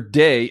 your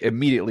day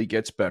immediately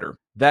gets better.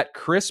 That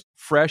crisp,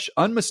 fresh,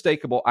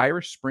 unmistakable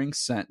Irish Spring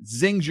scent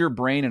zings your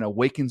brain and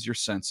awakens your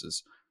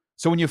senses.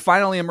 So when you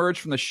finally emerge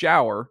from the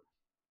shower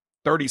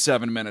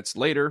 37 minutes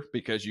later,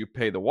 because you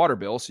pay the water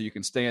bill so you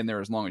can stay in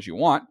there as long as you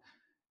want,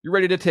 you're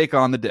ready to take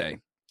on the day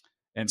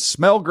and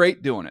smell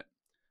great doing it.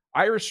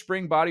 Irish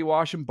Spring Body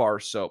Wash and Bar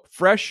Soap.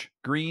 Fresh,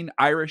 green,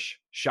 Irish.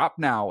 Shop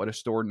now at a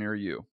store near you.